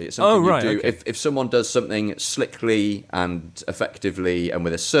term. Actually, it's something you do. Okay. If someone does something slickly and effectively and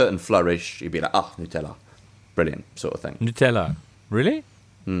with a certain flourish, you'd be like, Nutella, brilliant, sort of thing. Nutella, really?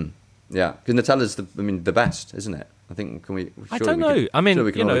 Yeah, because Nutella's the best, isn't it? I think I don't know. I mean, I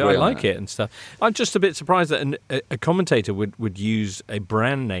like that. it and stuff. I'm just a bit surprised that a commentator would use a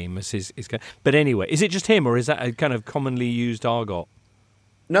brand name as his. But anyway, is it just him, or is that a kind of commonly used argot?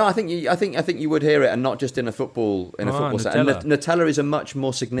 No, I think you would hear it, and not just in a football setting. Nutella is a much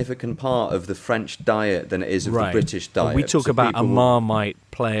more significant part of the French diet than it is of the British diet. We talk about a Marmite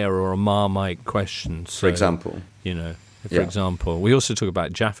player or a Marmite question, so, for example. For example, we also talk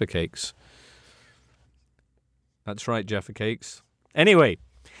about Jaffa cakes. That's right, Jaffa cakes. Anyway,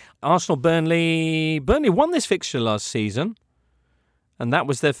 Arsenal-Burnley. Burnley won this fixture last season, and that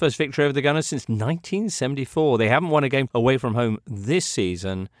was their first victory over the Gunners since 1974. They haven't won a game away from home this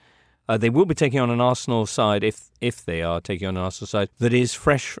season. They will be taking on an Arsenal side, if they are taking on an Arsenal side, that is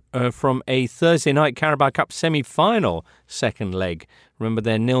fresh from a Thursday night Carabao Cup semi-final second leg. Remember,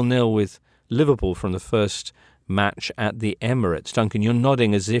 they're 0-0 with Liverpool from the first match at the Emirates. Duncan, you're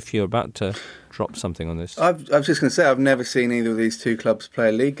nodding as if you're about to drop something on this. I was just going to say, I've never seen either of these two clubs play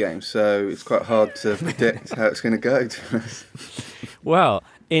a league game, so it's quite hard to predict how it's going to go. Well,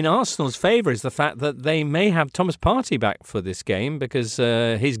 in Arsenal's favour is the fact that they may have Thomas Partey back for this game because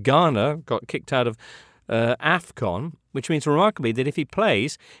his Ghana got kicked out of AFCON, which means remarkably that if he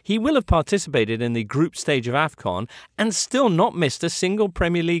plays, he will have participated in the group stage of AFCON and still not missed a single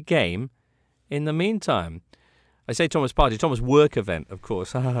Premier League game in the meantime. I say Thomas Partey, Thomas work event, of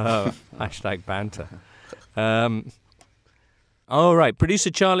course. Hashtag banter. All right,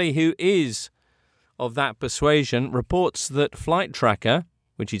 producer Charlie, who is of that persuasion, reports that Flight Tracker,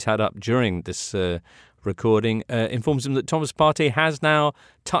 which he's had up during this recording, informs him that Thomas Partey has now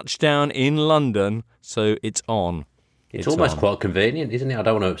touched down in London, so it's on. It's almost quite convenient, isn't it? I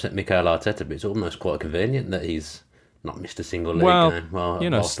don't want to upset Mikel Arteta, but it's almost quite convenient that he's not missed a single league game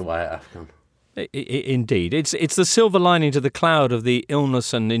whilst away at AFCON. Indeed. It's the silver lining to the cloud of the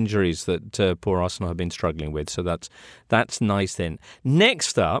illness and injuries that poor Arsenal have been struggling with, so that's nice then.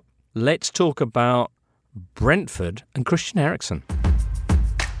 Next up, let's talk about Brentford and Christian Eriksen.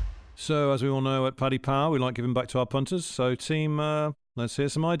 So, as we all know at Paddy Power, we like giving back to our punters. So, team, let's hear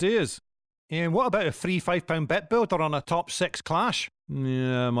some ideas. Yeah, what about a free £5 bet builder on a top 6 clash?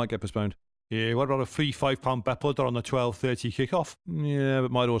 Yeah, might get postponed. Yeah, what about a free £5 bet builder on the 12:30 kickoff? Yeah,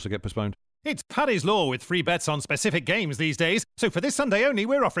 but might also get postponed. It's Paddy's Law with free bets on specific games these days. So for this Sunday only,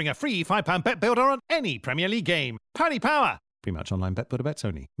 we're offering a free £5 bet builder on any Premier League game. Paddy Power! Pre-match online bet builder bets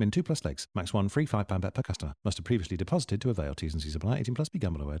only. Min 2+ legs. Max 1 free £5 bet per customer. Must have previously deposited to avail. T's and C's apply. 18+.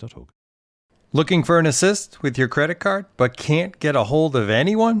 BeGambleAware.org. Looking for an assist with your credit card but can't get a hold of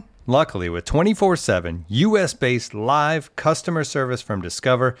anyone? Luckily, with 24/7 US-based live customer service from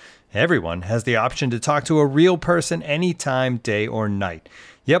Discover, everyone has the option to talk to a real person anytime, day or night.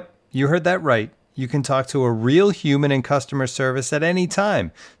 Yep, you heard that right. You can talk to a real human in customer service at any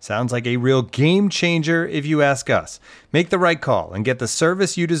time. Sounds like a real game changer if you ask us. Make the right call and get the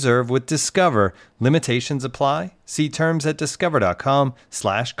service you deserve with Discover. Limitations apply. See terms at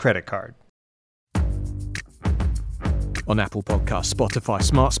discover.com/creditcard. On Apple Podcasts, Spotify,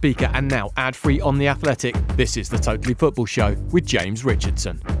 Smart Speaker, and now ad-free on The Athletic, this is the Totally Football Show with James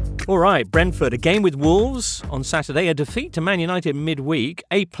Richardson. All right, Brentford, a game with Wolves on Saturday, a defeat to Man United midweek,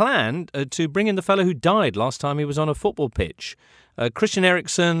 a plan to bring in the fellow who died last time he was on a football pitch. Christian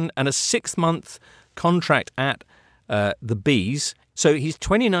Eriksen and a 6-month contract at the Bees. So he's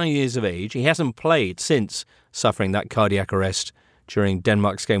 29 years of age. He hasn't played since suffering that cardiac arrest during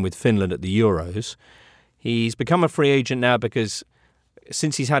Denmark's game with Finland at the Euros. He's become a free agent now because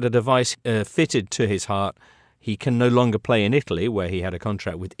since he's had a device fitted to his heart, he can no longer play in Italy, where he had a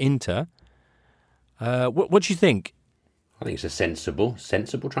contract with Inter. What do you think? I think it's a sensible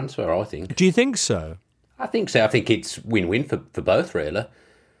transfer, I think. Do you think so? I think so. I think it's win-win for both, really.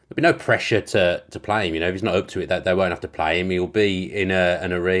 There'll be no pressure to play him. If he's not up to it, they won't have to play him. He'll be in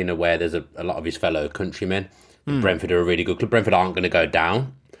an arena where there's a lot of his fellow countrymen. Brentford are a really good club. Brentford aren't going to go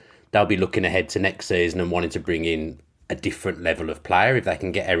down. They'll be looking ahead to next season and wanting to bring in a different level of player. If they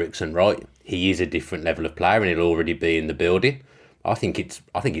can get Eriksen right, he is a different level of player and he'll already be in the building. I think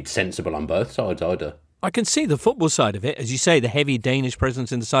it's sensible on both sides, either. I can see the football side of it. As you say, the heavy Danish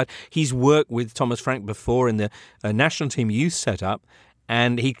presence in the side. He's worked with Thomas Frank before in the national team youth setup,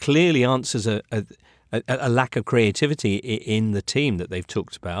 and he clearly answers a lack of creativity in the team that they've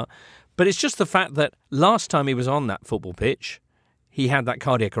talked about. But it's just the fact that last time he was on that football pitch, he had that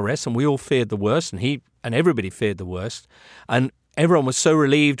cardiac arrest, and we all feared the worst, and everybody feared the worst. And everyone was so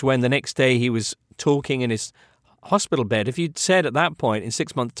relieved when the next day he was talking in his hospital bed. If you'd said at that point, in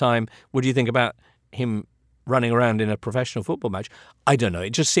 6 months' time, what do you think about him running around in a professional football match? I don't know. It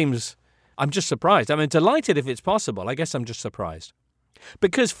just seems... I'm just surprised. I mean, delighted if it's possible. I guess I'm just surprised.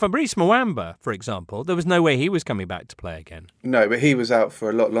 Because Fabrice Muamba, for example, there was no way he was coming back to play again. No, but he was out for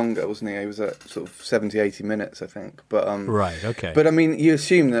a lot longer, wasn't he? He was at sort of 70, 80 minutes, I think. But right, okay. But, I mean, you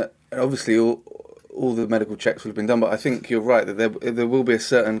assume that, obviously, all the medical checks will have been done, but I think you're right, that there will be a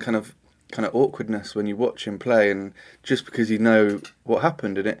certain kind of awkwardness when you watch him play, and just because you know what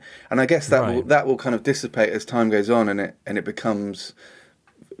happened in it, and I guess that will kind of dissipate as time goes on, and it becomes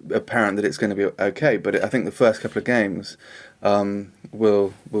apparent that it's going to be okay. But I think the first couple of games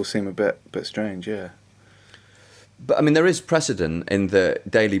will seem a bit strange, yeah. But I mean, there is precedent in that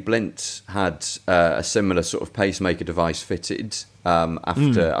Daley Blind had a similar sort of pacemaker device fitted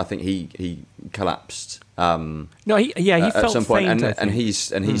after I think he collapsed. He felt at some point, faint, and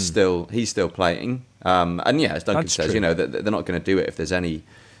he's still playing. And yeah, as Duncan says, true. That they're not going to do it if there's any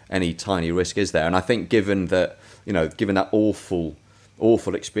tiny risk is there. And I think given that awful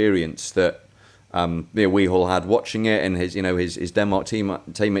experience that Weghorst had watching it, and his Denmark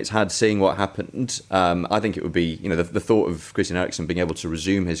teammates had seeing what happened, I think it would be the thought of Christian Eriksen being able to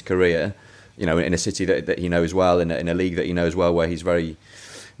resume his career, in a city that he knows well, in a league that he knows well, where he's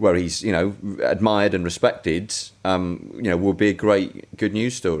admired and respected, will be a great good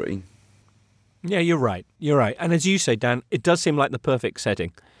news story. Yeah, you're right. And as you say, Dan, it does seem like the perfect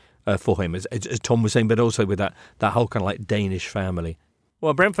setting for him, as Tom was saying, but also with that whole kind of like Danish family.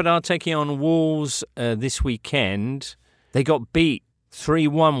 Well, Brentford are taking on Wolves this weekend. They got beat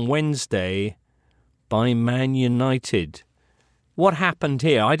 3-1 Wednesday by Man United. What happened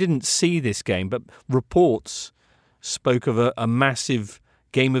here? I didn't see this game, but reports spoke of a massive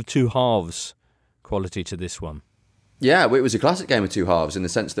game of two halves quality to this one. Yeah, it was a classic game of two halves in the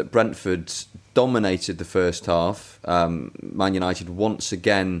sense that Brentford dominated the first half. Man United once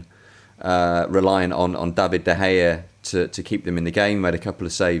again relying on David De Gea to keep them in the game. Made a couple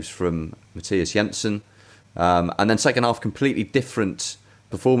of saves from Matthias Jensen. And then second half, completely different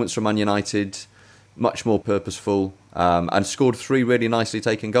performance from Man United, much more purposeful, and scored 3 really nicely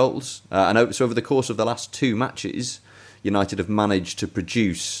taken goals. And so over the course of the last 2 matches, United have managed to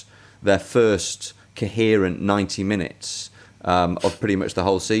produce their first coherent 90 minutes of pretty much the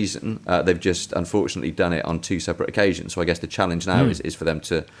whole season. They've just unfortunately done it on 2 separate occasions. So I guess the challenge now is for them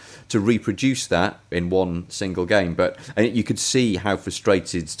to reproduce that in one single game. But you could see how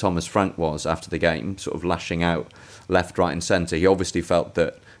frustrated Thomas Frank was after the game, sort of lashing out left, right and centre. He obviously felt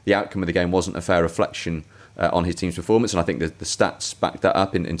that the outcome of the game wasn't a fair reflection on his team's performance, and I think the stats back that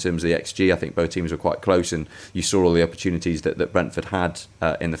up in terms of the XG. I think both teams were quite close, and you saw all the opportunities that Brentford had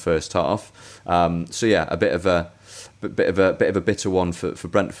in the first half. So yeah, a bit of a bitter one for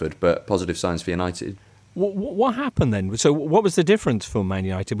Brentford, but positive signs for United. What happened then? So what was the difference for Man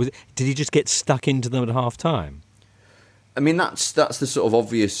United? Did he just get stuck into them at half time? I mean, that's the sort of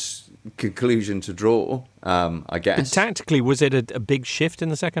obvious conclusion to draw, I guess. But tactically, was it a big shift in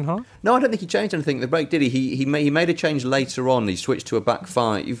the second half? No, I don't think he changed anything at the break, did he? He made a change later on. He switched to a back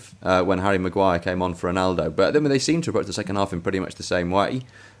 5 when Harry Maguire came on for Ronaldo. But then they seemed to approach the second half in pretty much the same way.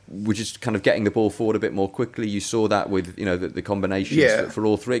 We're just kind of getting the ball forward a bit more quickly. You saw that with the combinations for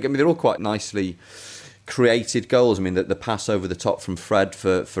all 3. I mean, they're all quite nicely created goals. I mean, the pass over the top from Fred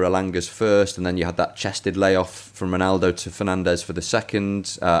for Elanga's first, and then you had that chested layoff from Ronaldo to Fernandes for the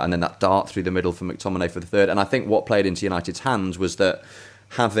second, and then that dart through the middle for McTominay for the third. And I think what played into United's hands was that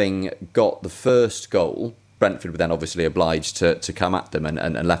having got the first goal, Brentford were then obviously obliged to come at them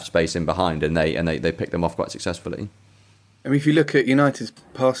and left space in behind, and they picked them off quite successfully. I mean, if you look at United's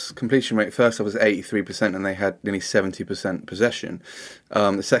pass completion rate, first half was 83% and they had nearly 70% possession.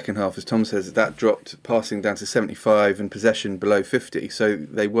 The second half, as Tom says, that dropped passing down to 75 and possession below 50. So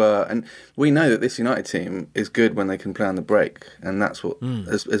they were, and we know that this United team is good when they can play on the break, and that's what,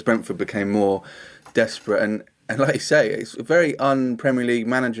 as Brentford became more desperate. And like you say, it's a very un-Premier League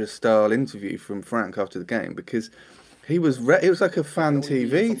manager style interview from Frank after the game, because it was like a fan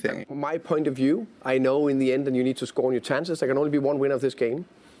TV thing. From my point of view, I know in the end that you need to score on your chances. There can only be one winner of this game.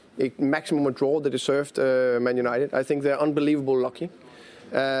 A maximum a draw, they deserved Man United. I think they're unbelievable lucky.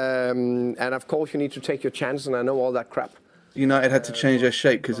 And of course you need to take your chances, and I know all that crap. United had to change their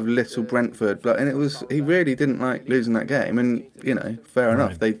shape because of little Brentford, and he really didn't like losing that game. And fair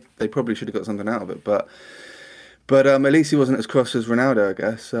enough, they probably should have got something out of it, but at least he wasn't as cross as Ronaldo, I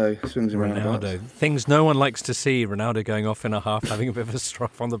guess. So swings and roundabouts. Things no one likes to see. Ronaldo going off in a half, having a bit of a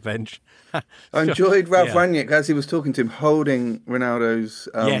stroke on the bench. I enjoyed Ralph Rangnick as he was talking to him, holding Ronaldo's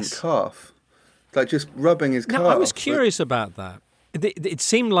calf, like just rubbing his calf. I was curious about that. It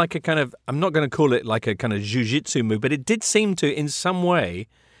seemed like a kind of, I'm not going to call it like a kind of jiu-jitsu move, but it did seem to, in some way,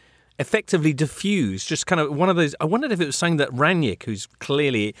 effectively diffuse, just kind of one of those. I wondered if it was something that Rangnick, who's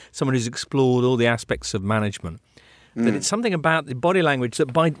clearly someone who's explored all the aspects of management, that it's something about the body language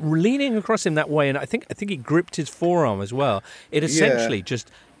that by leaning across him that way, and I think he gripped his forearm as well, it essentially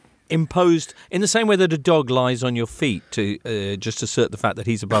just imposed, in the same way that a dog lies on your feet to just assert the fact that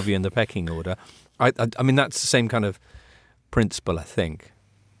he's above you in the pecking order. I mean, that's the same kind of principle, I think.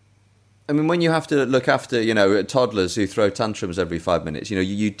 I mean, when you have to look after, toddlers who throw tantrums every 5 minutes,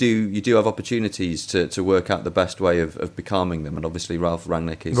 you do have opportunities to work out the best way of becalming them, and obviously Ralph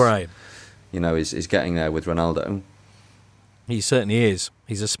Rangnick is right. Is getting there with Ronaldo. He certainly is.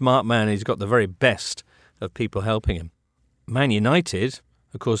 He's a smart man. He's got the very best of people helping him. Man United,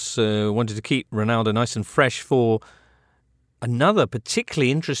 of course, wanted to keep Ronaldo nice and fresh for another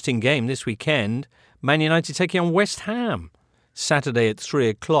particularly interesting game this weekend. Man United taking on West Ham, Saturday at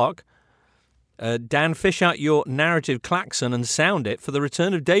 3:00. Dan, fish out your narrative klaxon and sound it for the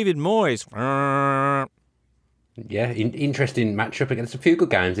return of David Moyes. Yeah, interesting matchup against a few good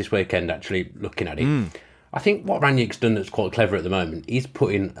games this weekend, actually, looking at it. I think what Rangnick's done that's quite clever at the moment is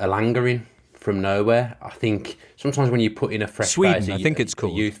putting Elanga in from nowhere. I think sometimes when you put in a fresh Sweden, face, I think it's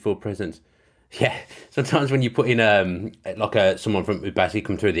called. A youthful presence. Yeah, sometimes when you put in someone who basically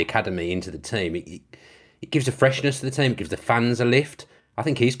come through the academy into the team, it gives a freshness to the team, it gives the fans a lift. I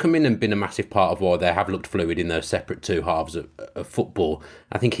think he's come in and been a massive part of why they have looked fluid in those separate two halves of football.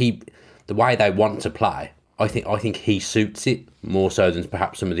 I think the way they want to play, I think he suits it more so than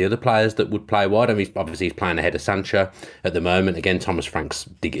perhaps some of the other players that would play wide. I mean, obviously he's playing ahead of Sancho at the moment. Again, Thomas Frank's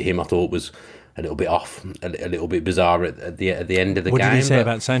dig at him, I thought, was a little bit off, a little bit bizarre at the end of the game. What did he say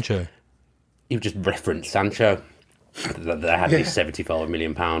about Sancho? He just referenced Sancho. They had this £75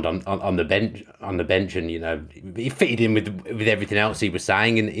 million on the bench, and he fitted in with everything else he was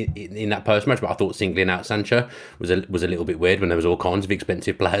saying in that post match. But I thought singling out Sancho was a little bit weird when there was all kinds of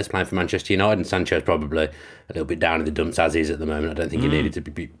expensive players playing for Manchester United, and Sancho's probably a little bit down in the dumps as is at the moment. I don't think he needed to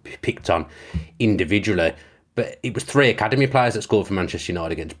be picked on individually. But it was 3 academy players that scored for Manchester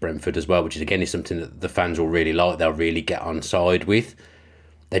United against Brentford as well, which is again is something that the fans will really like. They'll really get on side with.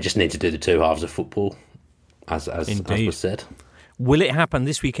 They just need to do the two halves of football. As was said. Will it happen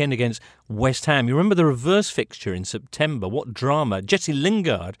this weekend against West Ham? You remember the reverse fixture in September? What drama. Jesse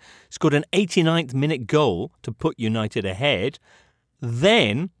Lingard scored an 89th minute goal to put United ahead.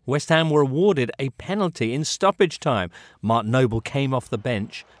 Then West Ham were awarded a penalty in stoppage time. Mark Noble came off the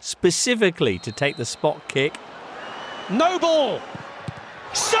bench specifically to take the spot kick. Noble!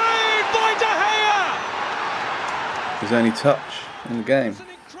 Saved by De Gea! His only touch in the game.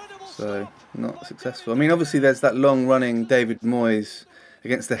 So not successful. I mean, obviously there's that long-running David Moyes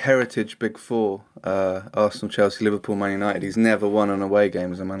against the heritage Big Four, Arsenal, Chelsea, Liverpool, Man United. He's never won an away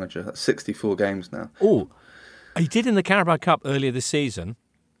game as a manager. That's 64 games now. Oh, he did in the Carabao Cup earlier this season.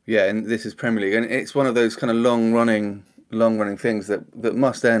 Yeah, and this is Premier League, and it's one of those kind of long-running things that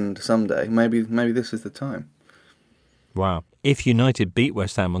must end someday. Maybe this is the time. Wow. If United beat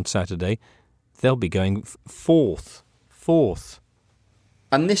West Ham on Saturday, they'll be going fourth.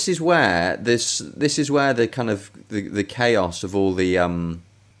 And this is where the kind of the chaos of all the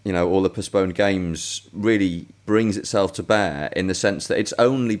all the postponed games really brings itself to bear, in the sense that it's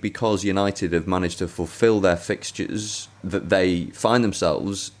only because United have managed to fulfil their fixtures that they find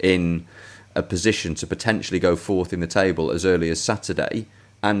themselves in a position to potentially go fourth in the table as early as Saturday.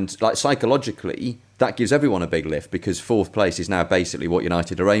 And psychologically, that gives everyone a big lift, because fourth place is now basically what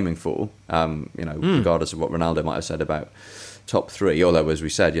United are aiming for. Regardless of what Ronaldo might have said about top three. Although, as we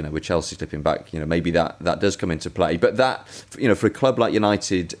said, with Chelsea slipping back, maybe that does come into play. But that, for a club like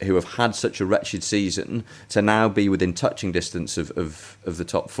United, who have had such a wretched season, to now be within touching distance of the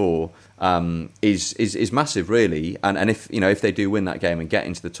top four is massive, really. And if they do win that game and get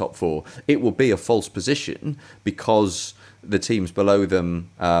into the top four, it will be a false position because the teams below them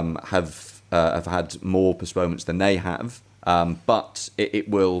have had more postponements than they have. But it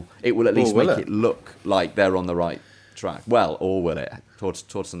will at least make it look like they're on the right track. Well, or will it?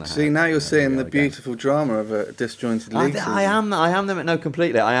 Torts in the hand. See, now you're seeing the beautiful drama of a disjointed league. I am them. No,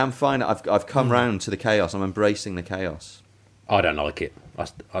 completely. I am fine. I've come round to the chaos. I'm embracing the chaos. I don't like it. I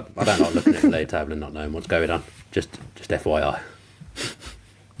don't like looking at the league table and not knowing what's going on. Just FYI.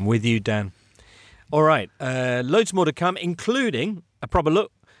 I'm with you, Dan. All right, loads more to come, including a proper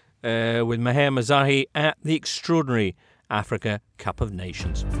look with Maher Mazahi at the extraordinary Africa Cup of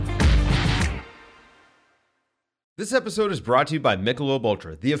Nations. This episode is brought to you by Michelob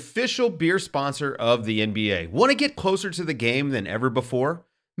Ultra, the official beer sponsor of the NBA. Want to get closer to the game than ever before?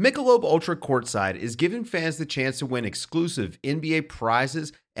 Michelob Ultra Courtside is giving fans the chance to win exclusive NBA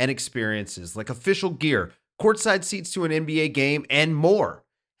prizes and experiences like official gear, courtside seats to an NBA game, and more.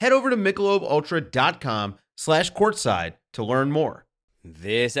 Head over to MichelobUltra.com/courtside to learn more.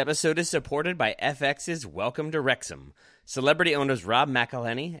 This episode is supported by FX's Welcome to Wrexham. Celebrity owners Rob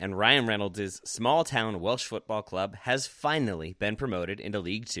McElhenney and Ryan Reynolds' small-town Welsh football club has finally been promoted into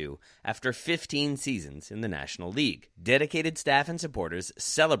League Two after 15 seasons in the National League. Dedicated staff and supporters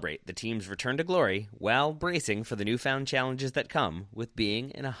celebrate the team's return to glory while bracing for the newfound challenges that come with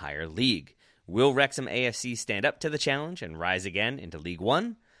being in a higher league. Will Wrexham AFC stand up to the challenge and rise again into League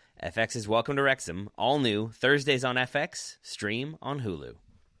One? FX's Welcome to Wrexham, all new, Thursdays on FX, stream on Hulu.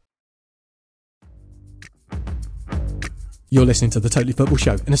 You're listening to The Totally Football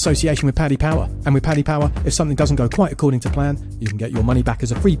Show in association with Paddy Power. And with Paddy Power, if something doesn't go quite according to plan, you can get your money back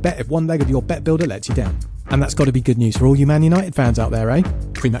as a free bet if one leg of your bet builder lets you down. And that's got to be good news for all you Man United fans out there, eh?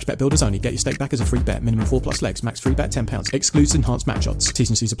 Pre-match bet builders only. Get your stake back as a free bet. Minimum 4+ legs. Max free bet £10. Excludes enhanced match odds. T's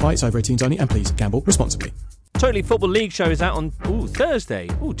and C's apply. It's over 18s only. And please, gamble responsibly. Totally Football League show is out on Thursday.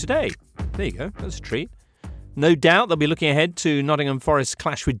 Today. There you go. That's a treat. No doubt they'll be looking ahead to Nottingham Forest's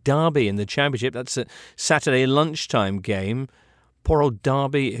clash with Derby in the Championship. That's a Saturday lunchtime game. Poor old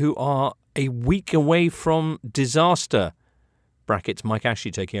Derby, who are a week away from disaster. Brackets, Mike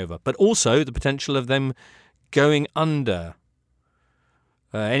Ashley taking over. But also the potential of them going under.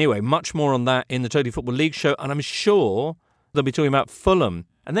 Anyway, much more on that in the Totally Football League show. And I'm sure they'll be talking about Fulham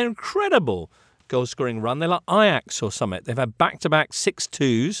and their incredible goal-scoring run. They're like Ajax or something. They've had back-to-back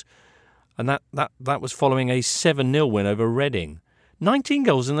 6-2s. And that was following a 7-0 win over Reading. 19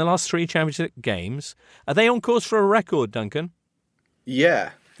 goals in the last 3 Championship games. Are they on course for a record, Duncan?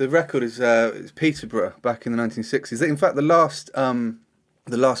 Yeah, the record is Peterborough back in the 1960s. In fact, the last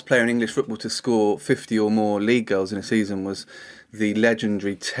player in English football to score 50 or more league goals in a season was the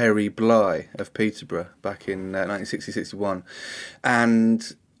legendary Terry Bly of Peterborough back in 1960-61.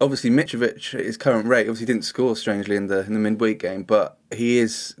 And obviously Mitrovic, at his current rate, obviously didn't score strangely in the midweek game, but he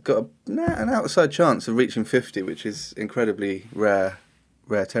has got an outside chance of reaching 50, which is incredibly rare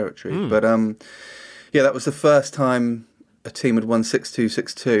territory. But yeah, that was the first time a team had won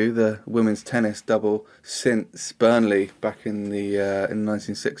 6-2, the women's tennis double, since Burnley back in the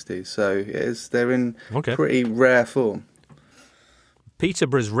 1960s. So they're in pretty rare form.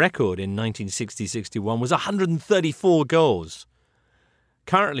 Peterborough's record in 1960-61 was 134 goals.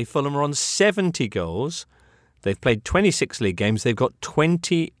 Currently, Fulham are on 70 goals. They've played 26 league games. They've got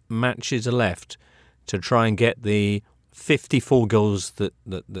 20 matches left to try and get the 54 goals that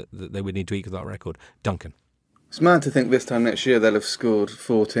they would need to equal that record. Duncan. It's mad to think this time next year they'll have scored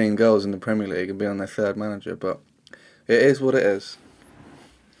 14 goals in the Premier League and be on their third manager, but it is what it is.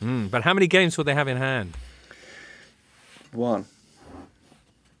 But how many games will they have in hand? 1.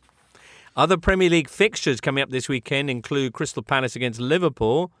 Other Premier League fixtures coming up this weekend include Crystal Palace against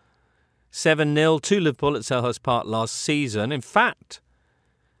Liverpool, 7-0 to Liverpool at Selhurst Park last season. In fact,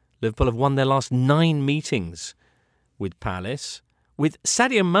 Liverpool have won their last 9 meetings with Palace, with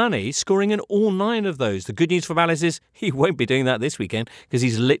Sadio Mane scoring in all 9 of those. The good news for Palace is he won't be doing that this weekend because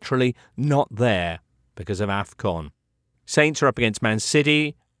he's literally not there because of AFCON. Saints are up against Man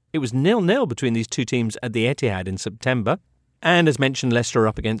City. It was 0-0 between these two teams at the Etihad in September. And as mentioned, Leicester are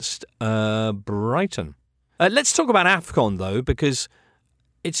up against Brighton. Let's talk about AFCON, though, because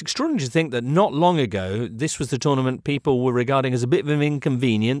it's extraordinary to think that not long ago, this was the tournament people were regarding as a bit of an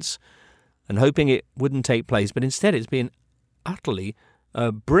inconvenience and hoping it wouldn't take place. But instead, it's been utterly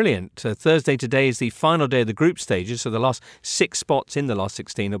brilliant. Thursday today is the final day of the group stages, so the last 6 spots in the last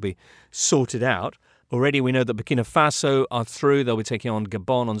 16 will be sorted out. Already we know that Burkina Faso are through. They'll be taking on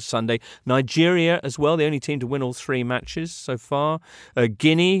Gabon on Sunday. Nigeria as well, the only team to win all 3 matches so far.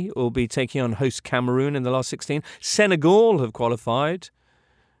 Guinea will be taking on host Cameroon in the last 16. Senegal have qualified,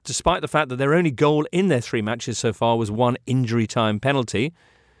 despite the fact that their only goal in their 3 matches so far was 1 injury time penalty.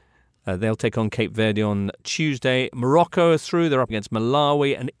 They'll take on Cape Verde on Tuesday. Morocco are through. They're up against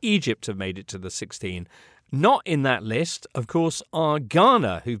Malawi, and Egypt have made it to the 16. Not in that list, of course, are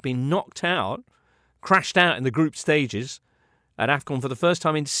Ghana, who've been knocked out, crashed out in the group stages at AFCON for the first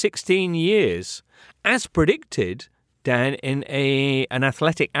time in 16 years. As predicted, Dan, in an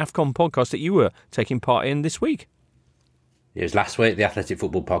Athletic AFCON podcast that you were taking part in this week. It was last week, the Athletic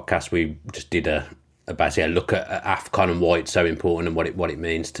Football podcast. We just did basically a look at AFCON and why it's so important and what it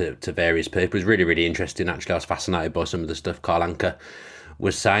means to various people. It was really, really interesting, actually. I was fascinated by some of the stuff Carl Anka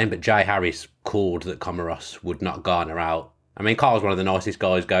was saying, but Jay Harris called that Comoros would not garner out. I mean, Carl's one of the nicest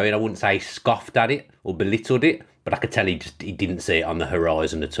guys going. I wouldn't say he scoffed at it or belittled it, but I could tell he didn't see it on the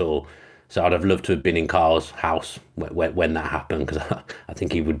horizon at all. So I'd have loved to have been in Carl's house when that happened, because I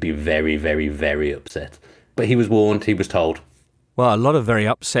think he would be very, very, very upset. But he was warned, he was told. Well, a lot of very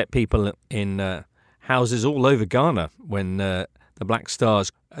upset people in houses all over Ghana when the Black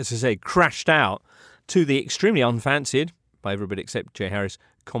Stars, as I say, crashed out to the extremely unfancied, by everybody except Jay Harris,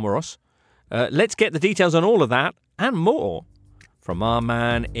 Comoros. Let's get the details on all of that and more from our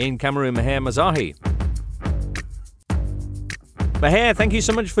man in Cameroon, Maher Mazahi. Maher, thank you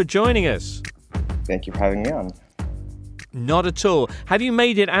so much for joining us. Thank you for having me on. Not at all. Have you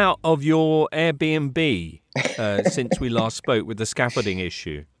made it out of your Airbnb since we last spoke with the scaffolding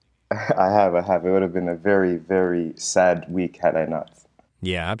issue? I have. It would have been a very, very sad week had I not.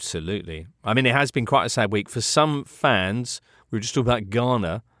 Yeah, absolutely. I mean, it has been quite a sad week. For some fans, we were just talking about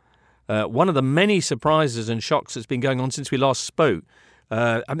Ghana. One of the many surprises and shocks that's been going on since we last spoke.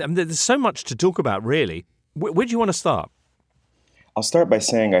 I mean, there's so much to talk about, really. Where do you want to start? I'll start by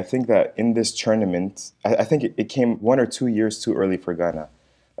saying I think that in this tournament, I think it came 1 or 2 years too early for Ghana.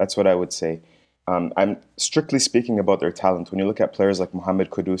 That's what I would say. I'm strictly speaking about their talent. When you look at players like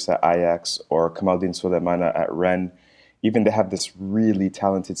Mohamed Kudus at Ajax or Kamaldeen Sulemana at Rennes, even they have this really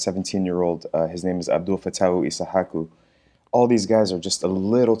talented 17-year-old. His name is Abdul Fattah Isahaku. All these guys are just a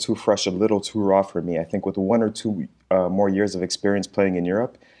little too fresh, a little too raw for me. I think with 1 or 2 more years of experience playing in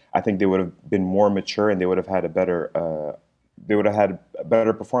Europe, I think they would have been more mature and they would have had better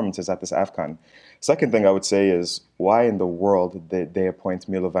performances at this AFCON. Second thing I would say is, why in the world did they appoint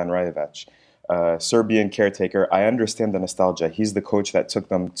Milovan Rajevac? Serbian caretaker. I understand the nostalgia. He's the coach that took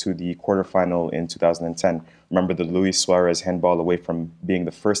them to the quarterfinal in 2010. Remember the Luis Suarez handball away from being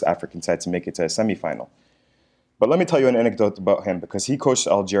the first African side to make it to a semifinal. But let me tell you an anecdote about him, because he coached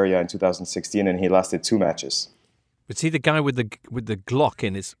Algeria in 2016 and he lasted 2 matches. Was he the guy with the Glock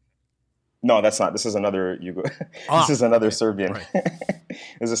in his... No, that's not. This is another This is another Serbian. Right.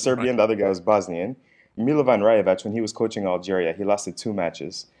 There's a Serbian, the other guy was Bosnian. Milovan Rajevac, when he was coaching Algeria, he lasted 2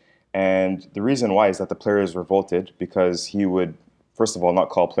 matches. And the reason why is that the players revolted because he would, first of all, not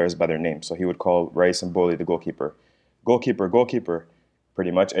call players by their name. So he would call Rais Mboli, the goalkeeper,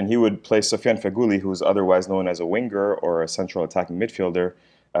 pretty much. And he would play Sofiane Feghouli, who's otherwise known as a winger or a central attacking midfielder,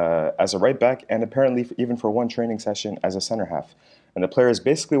 as a right back, and apparently even for 1 training session as a center half. And the players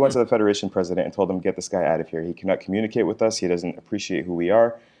basically went to the federation president and told him, get this guy out of here. He cannot communicate with us. He doesn't appreciate who we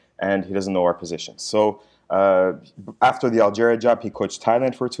are, and he doesn't know our position. So after the Algeria job, he coached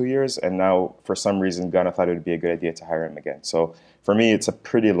Thailand for 2 years, and now for some reason Ghana thought it would be a good idea to hire him again. So for me, it's a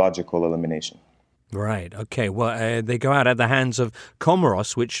pretty logical elimination. Right. Okay. Well, they go out at the hands of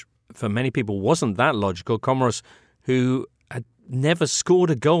Comoros, which for many people wasn't that logical. Comoros, who had never scored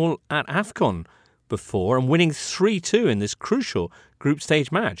a goal at AFCON before, and winning 3-2 in this crucial group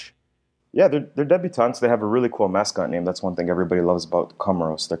stage match. Yeah, they're debutants. They have a really cool mascot name. That's one thing everybody loves about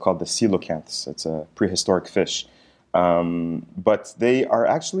Comoros. They're called the coelacanths. It's a prehistoric fish. But they are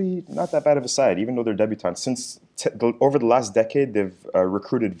actually not that bad of a side, even though they're debutants. Over the last decade, they've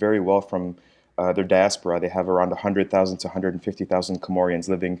recruited very well from their diaspora. They have around 100,000 to 150,000 Comorians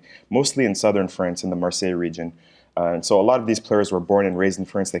living mostly in southern France in the Marseille region. And so a lot of these players were born and raised in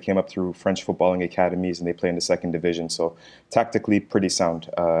France. They came up through French footballing academies and they play in the 2nd division. So tactically pretty sound.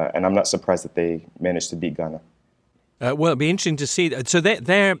 And I'm not surprised that they managed to beat Ghana. Well, it'll be interesting to see. So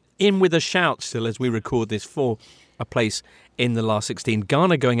they're in with a shout still as we record this for a place in the last 16.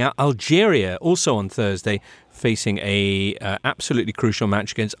 Ghana going out. Algeria also on Thursday facing a absolutely crucial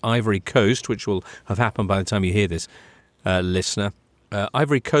match against Ivory Coast, which will have happened by the time you hear this, listener.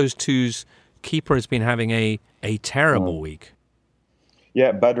 Ivory Coast, whose keeper has been having a terrible week.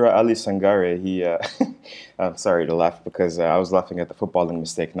 Yeah, Badra Ali Sangare, I'm sorry to laugh because I was laughing at the footballing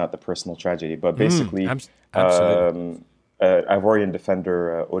mistake, not the personal tragedy. But basically, absolutely. Ivorian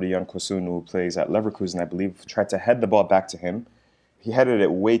defender Odion Kosunu, who plays at Leverkusen, I believe, tried to head the ball back to him. He headed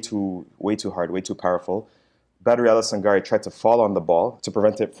it way too hard, way too powerful. Badri Ali Sangare tried to fall on the ball to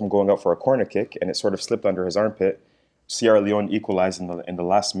prevent it from going out for a corner kick, and it sort of slipped under his armpit. Sierra Leone equalized in the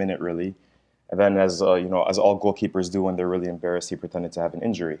last minute, really. And then, as all goalkeepers do when they're really embarrassed, he pretended to have an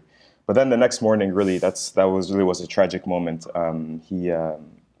injury. But then the next morning, really, that was a tragic moment.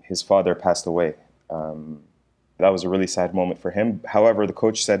 His father passed away. That was a really sad moment for him. However, the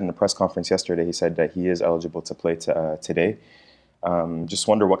coach said in the press conference yesterday, he said that he is eligible to play today. Just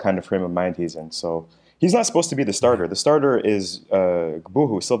wonder what kind of frame of mind he's in. So he's not supposed to be the starter. The starter is Sylvain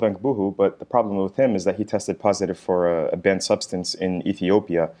Gbouhu, but the problem with him is that he tested positive for a banned substance in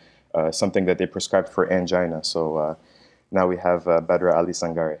Ethiopia, something that they prescribed for angina. So now we have Badri Ali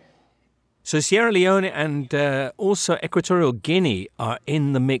Sangare. So Sierra Leone and also Equatorial Guinea are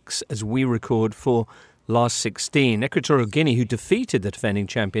in the mix as we record for last 16. Equatorial Guinea, who defeated the defending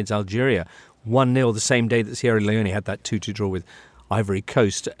champions Algeria 1-0 the same day that Sierra Leone had that 2-2 draw with Ivory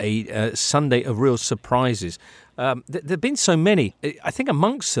Coast, a Sunday of real surprises. There have been so many. I think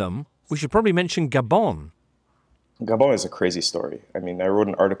amongst them, we should probably mention Gabon. Gabon is a crazy story. I mean, I wrote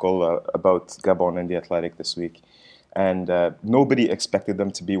an article about Gabon in The Athletic this week, and nobody expected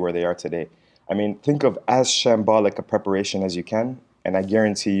them to be where they are today. I mean, think of as shambolic a preparation as you can, and I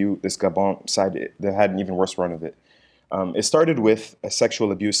guarantee you this Gabon side, they had an even worse run of it. It started with a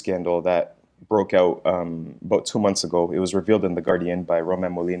sexual abuse scandal that broke out about 2 months ago. It was revealed in The Guardian by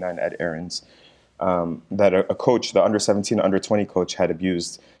Romain Molina and Ed Aarons that a coach, the under-17, under-20 coach, had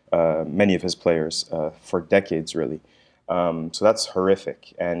abused many of his players for decades, really. So that's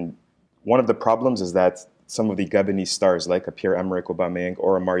horrific. And one of the problems is that some of the Gabonese stars, like a Pierre-Emerick Aubameyang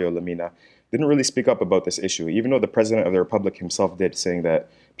or a Mario Lemina, didn't really speak up about this issue, even though the president of the republic himself did, saying that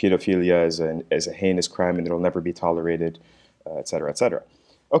pedophilia is a heinous crime and it'll never be tolerated, et cetera, et cetera.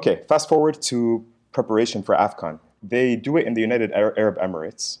 Okay, fast forward to preparation for AFCON. They do it in the United Arab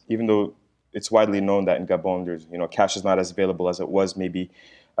Emirates, even though it's widely known that in Gabon, there's, cash is not as available as it was maybe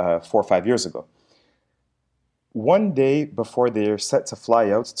 4 or 5 years ago. One day before they're set to fly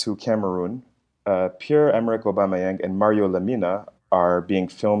out to Cameroon, Pierre-Emerick Aubameyang and Mario Lemina are being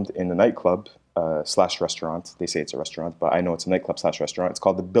filmed in a nightclub slash restaurant. They say it's a restaurant, but I know it's a nightclub slash restaurant. It's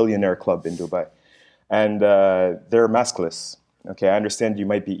called the Billionaire Club in Dubai. And they're maskless. Okay, I understand you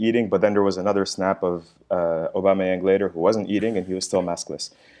might be eating, but then there was another snap of Aubameyang later who wasn't eating and he was still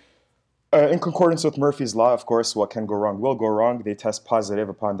maskless. In concordance with Murphy's Law, of course, what can go wrong will go wrong. They test positive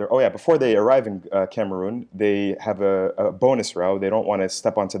upon before they arrive in Cameroon, they have a bonus row. They don't want to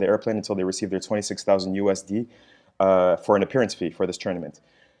step onto the airplane until they receive their 26,000 USD for an appearance fee for this tournament.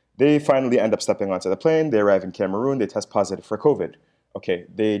 They finally end up stepping onto the plane. They arrive in Cameroon. They test positive for COVID. Okay,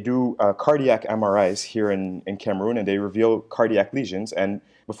 they do cardiac MRIs here in Cameroon, and they reveal cardiac lesions. And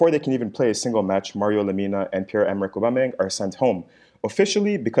before they can even play a single match, Mario Lemina and Pierre-Emerick Aubameyang are sent home.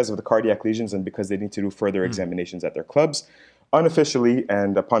 Officially, because of the cardiac lesions and because they need to do further examinations at their clubs. Unofficially,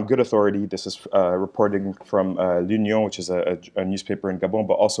 and upon good authority, this is reporting from L'Union, which is a newspaper in Gabon,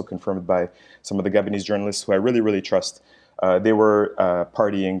 but also confirmed by some of the Gabonese journalists who I really, really trust. They were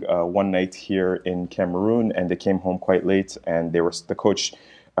partying one night here in Cameroon, and they came home quite late, and the coach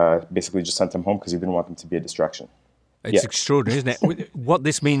basically just sent them home because he didn't want them to be a distraction. It's extraordinary, isn't it? What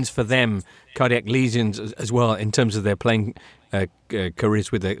this means for them, cardiac lesions as well, in terms of their playing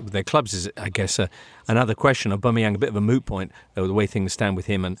careers with their clubs, is, I guess, another question. Aubameyang, a bit of a moot point, the way things stand with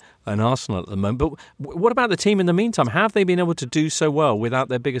him and Arsenal at the moment. But what about the team in the meantime? How have they been able to do so well without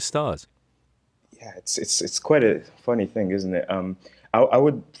their biggest stars? Yeah, it's quite a funny thing, isn't it? I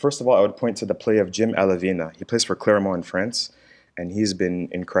would point to the play of Jim Alavina. He plays for Clermont in France, and he's been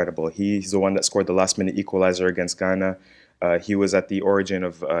incredible. He's the one that scored the last-minute equalizer against Ghana. He was at the origin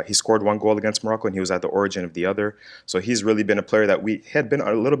of, he scored one goal against Morocco, and he was at the origin of the other. So he's really been a player that we had been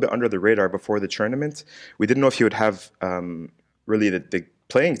a little bit under the radar before the tournament. We didn't know if he would have really the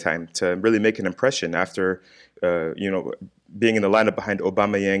playing time to really make an impression after, being in the lineup behind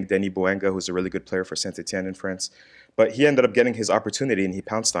Aubameyang, Denis Bouanga, who's a really good player for Saint-Etienne in France. But he ended up getting his opportunity, and he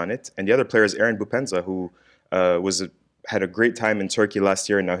pounced on it. And the other player is Aaron Bupenza, who had a great time in Turkey last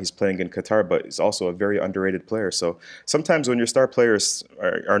year, and now he's playing in Qatar, but he's also a very underrated player. So sometimes when your star players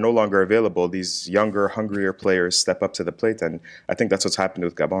are no longer available, these younger, hungrier players step up to the plate, and I think that's what's happened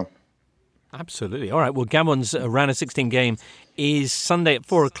with Gabon. Absolutely. All right, well, Gabon's round of 16 game is Sunday at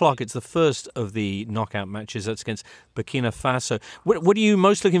 4 o'clock. It's the first of the knockout matches. That's against Burkina Faso. What are you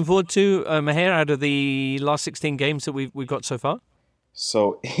most looking forward to, Maher, out of the last 16 games that we've got so far?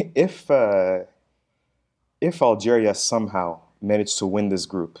 So if if Algeria somehow managed to win this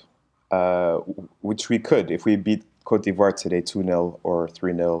group, which we could if we beat Cote d'Ivoire today 2-0 or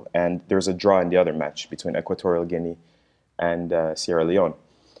 3-0, and there's a draw in the other match between Equatorial Guinea and Sierra Leone.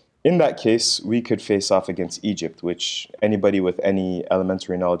 In that case, we could face off against Egypt, which anybody with any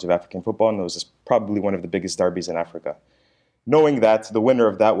elementary knowledge of African football knows is probably one of the biggest derbies in Africa. Knowing that, the winner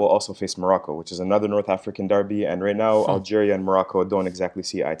of that will also face Morocco, which is another North African derby. And right now, Algeria and Morocco don't exactly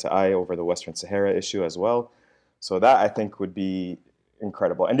see eye to eye over the Western Sahara issue as well. So that, I think, would be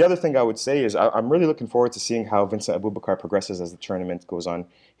incredible. And the other thing I would say is I'm really looking forward to seeing how Vincent Aboubakar progresses as the tournament goes on.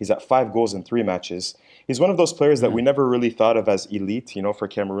 He's at 5 goals in 3 matches. He's one of those players that we never really thought of as elite, for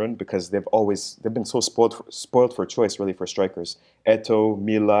Cameroon, because they've been so spoiled for choice, really, for strikers. Eto'o,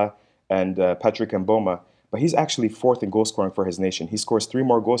 Mila, and Patrick Mboma. But he's actually 4th in goal scoring for his nation. He scores 3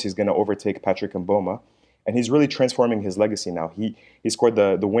 more goals. He's going to overtake Patrick Mboma. And he's really transforming his legacy now. He scored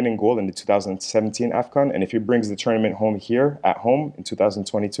the winning goal in the 2017 AFCON. And if he brings the tournament home here, at home, in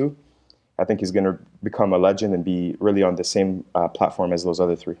 2022, I think he's going to become a legend and be really on the same platform as those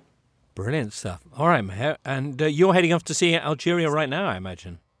other 3. Brilliant stuff. All right, Maher. And you're heading off to see Algeria right now, I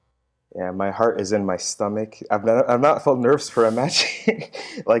imagine. Yeah, my heart is in my stomach. I've not felt nerves for a match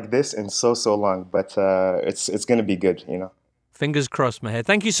like this in so long, but it's going to be good, Fingers crossed, Maher.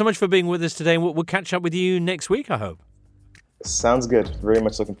 Thank you so much for being with us today. We'll catch up with you next week, I hope. Sounds good. Very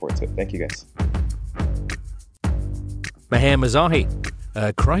much looking forward to it. Thank you, guys. Maher Mezahi.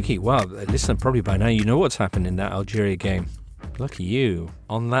 Crikey, well, listen, probably by now you know what's happened in that Algeria game. Lucky you.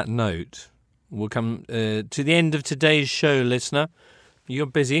 On that note, we'll come to the end of today's show, listener. You're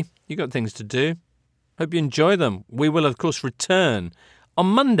busy. You've got things to do. Hope you enjoy them. We will, of course, return on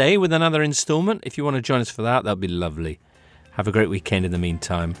Monday with another instalment. If you want to join us for that, that'll be lovely. Have a great weekend in the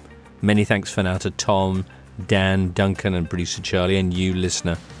meantime. Many thanks for now to Tom, Dan, Duncan and producer Charlie and you,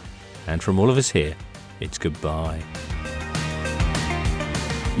 listener. And from all of us here, it's goodbye.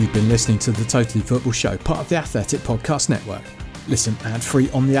 You've been listening to The Totally Football Show, part of the Athletic Podcast Network. Listen ad-free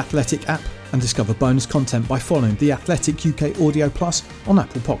on the Athletic app and discover bonus content by following The Athletic UK Audio Plus on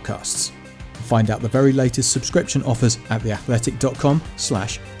Apple Podcasts. Find out the very latest subscription offers at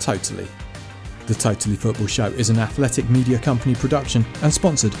theathletic.com/totally. The Totally Football Show is an Athletic Media Company production and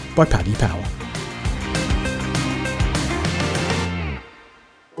sponsored by Paddy Power.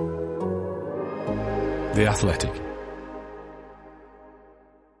 The Athletic.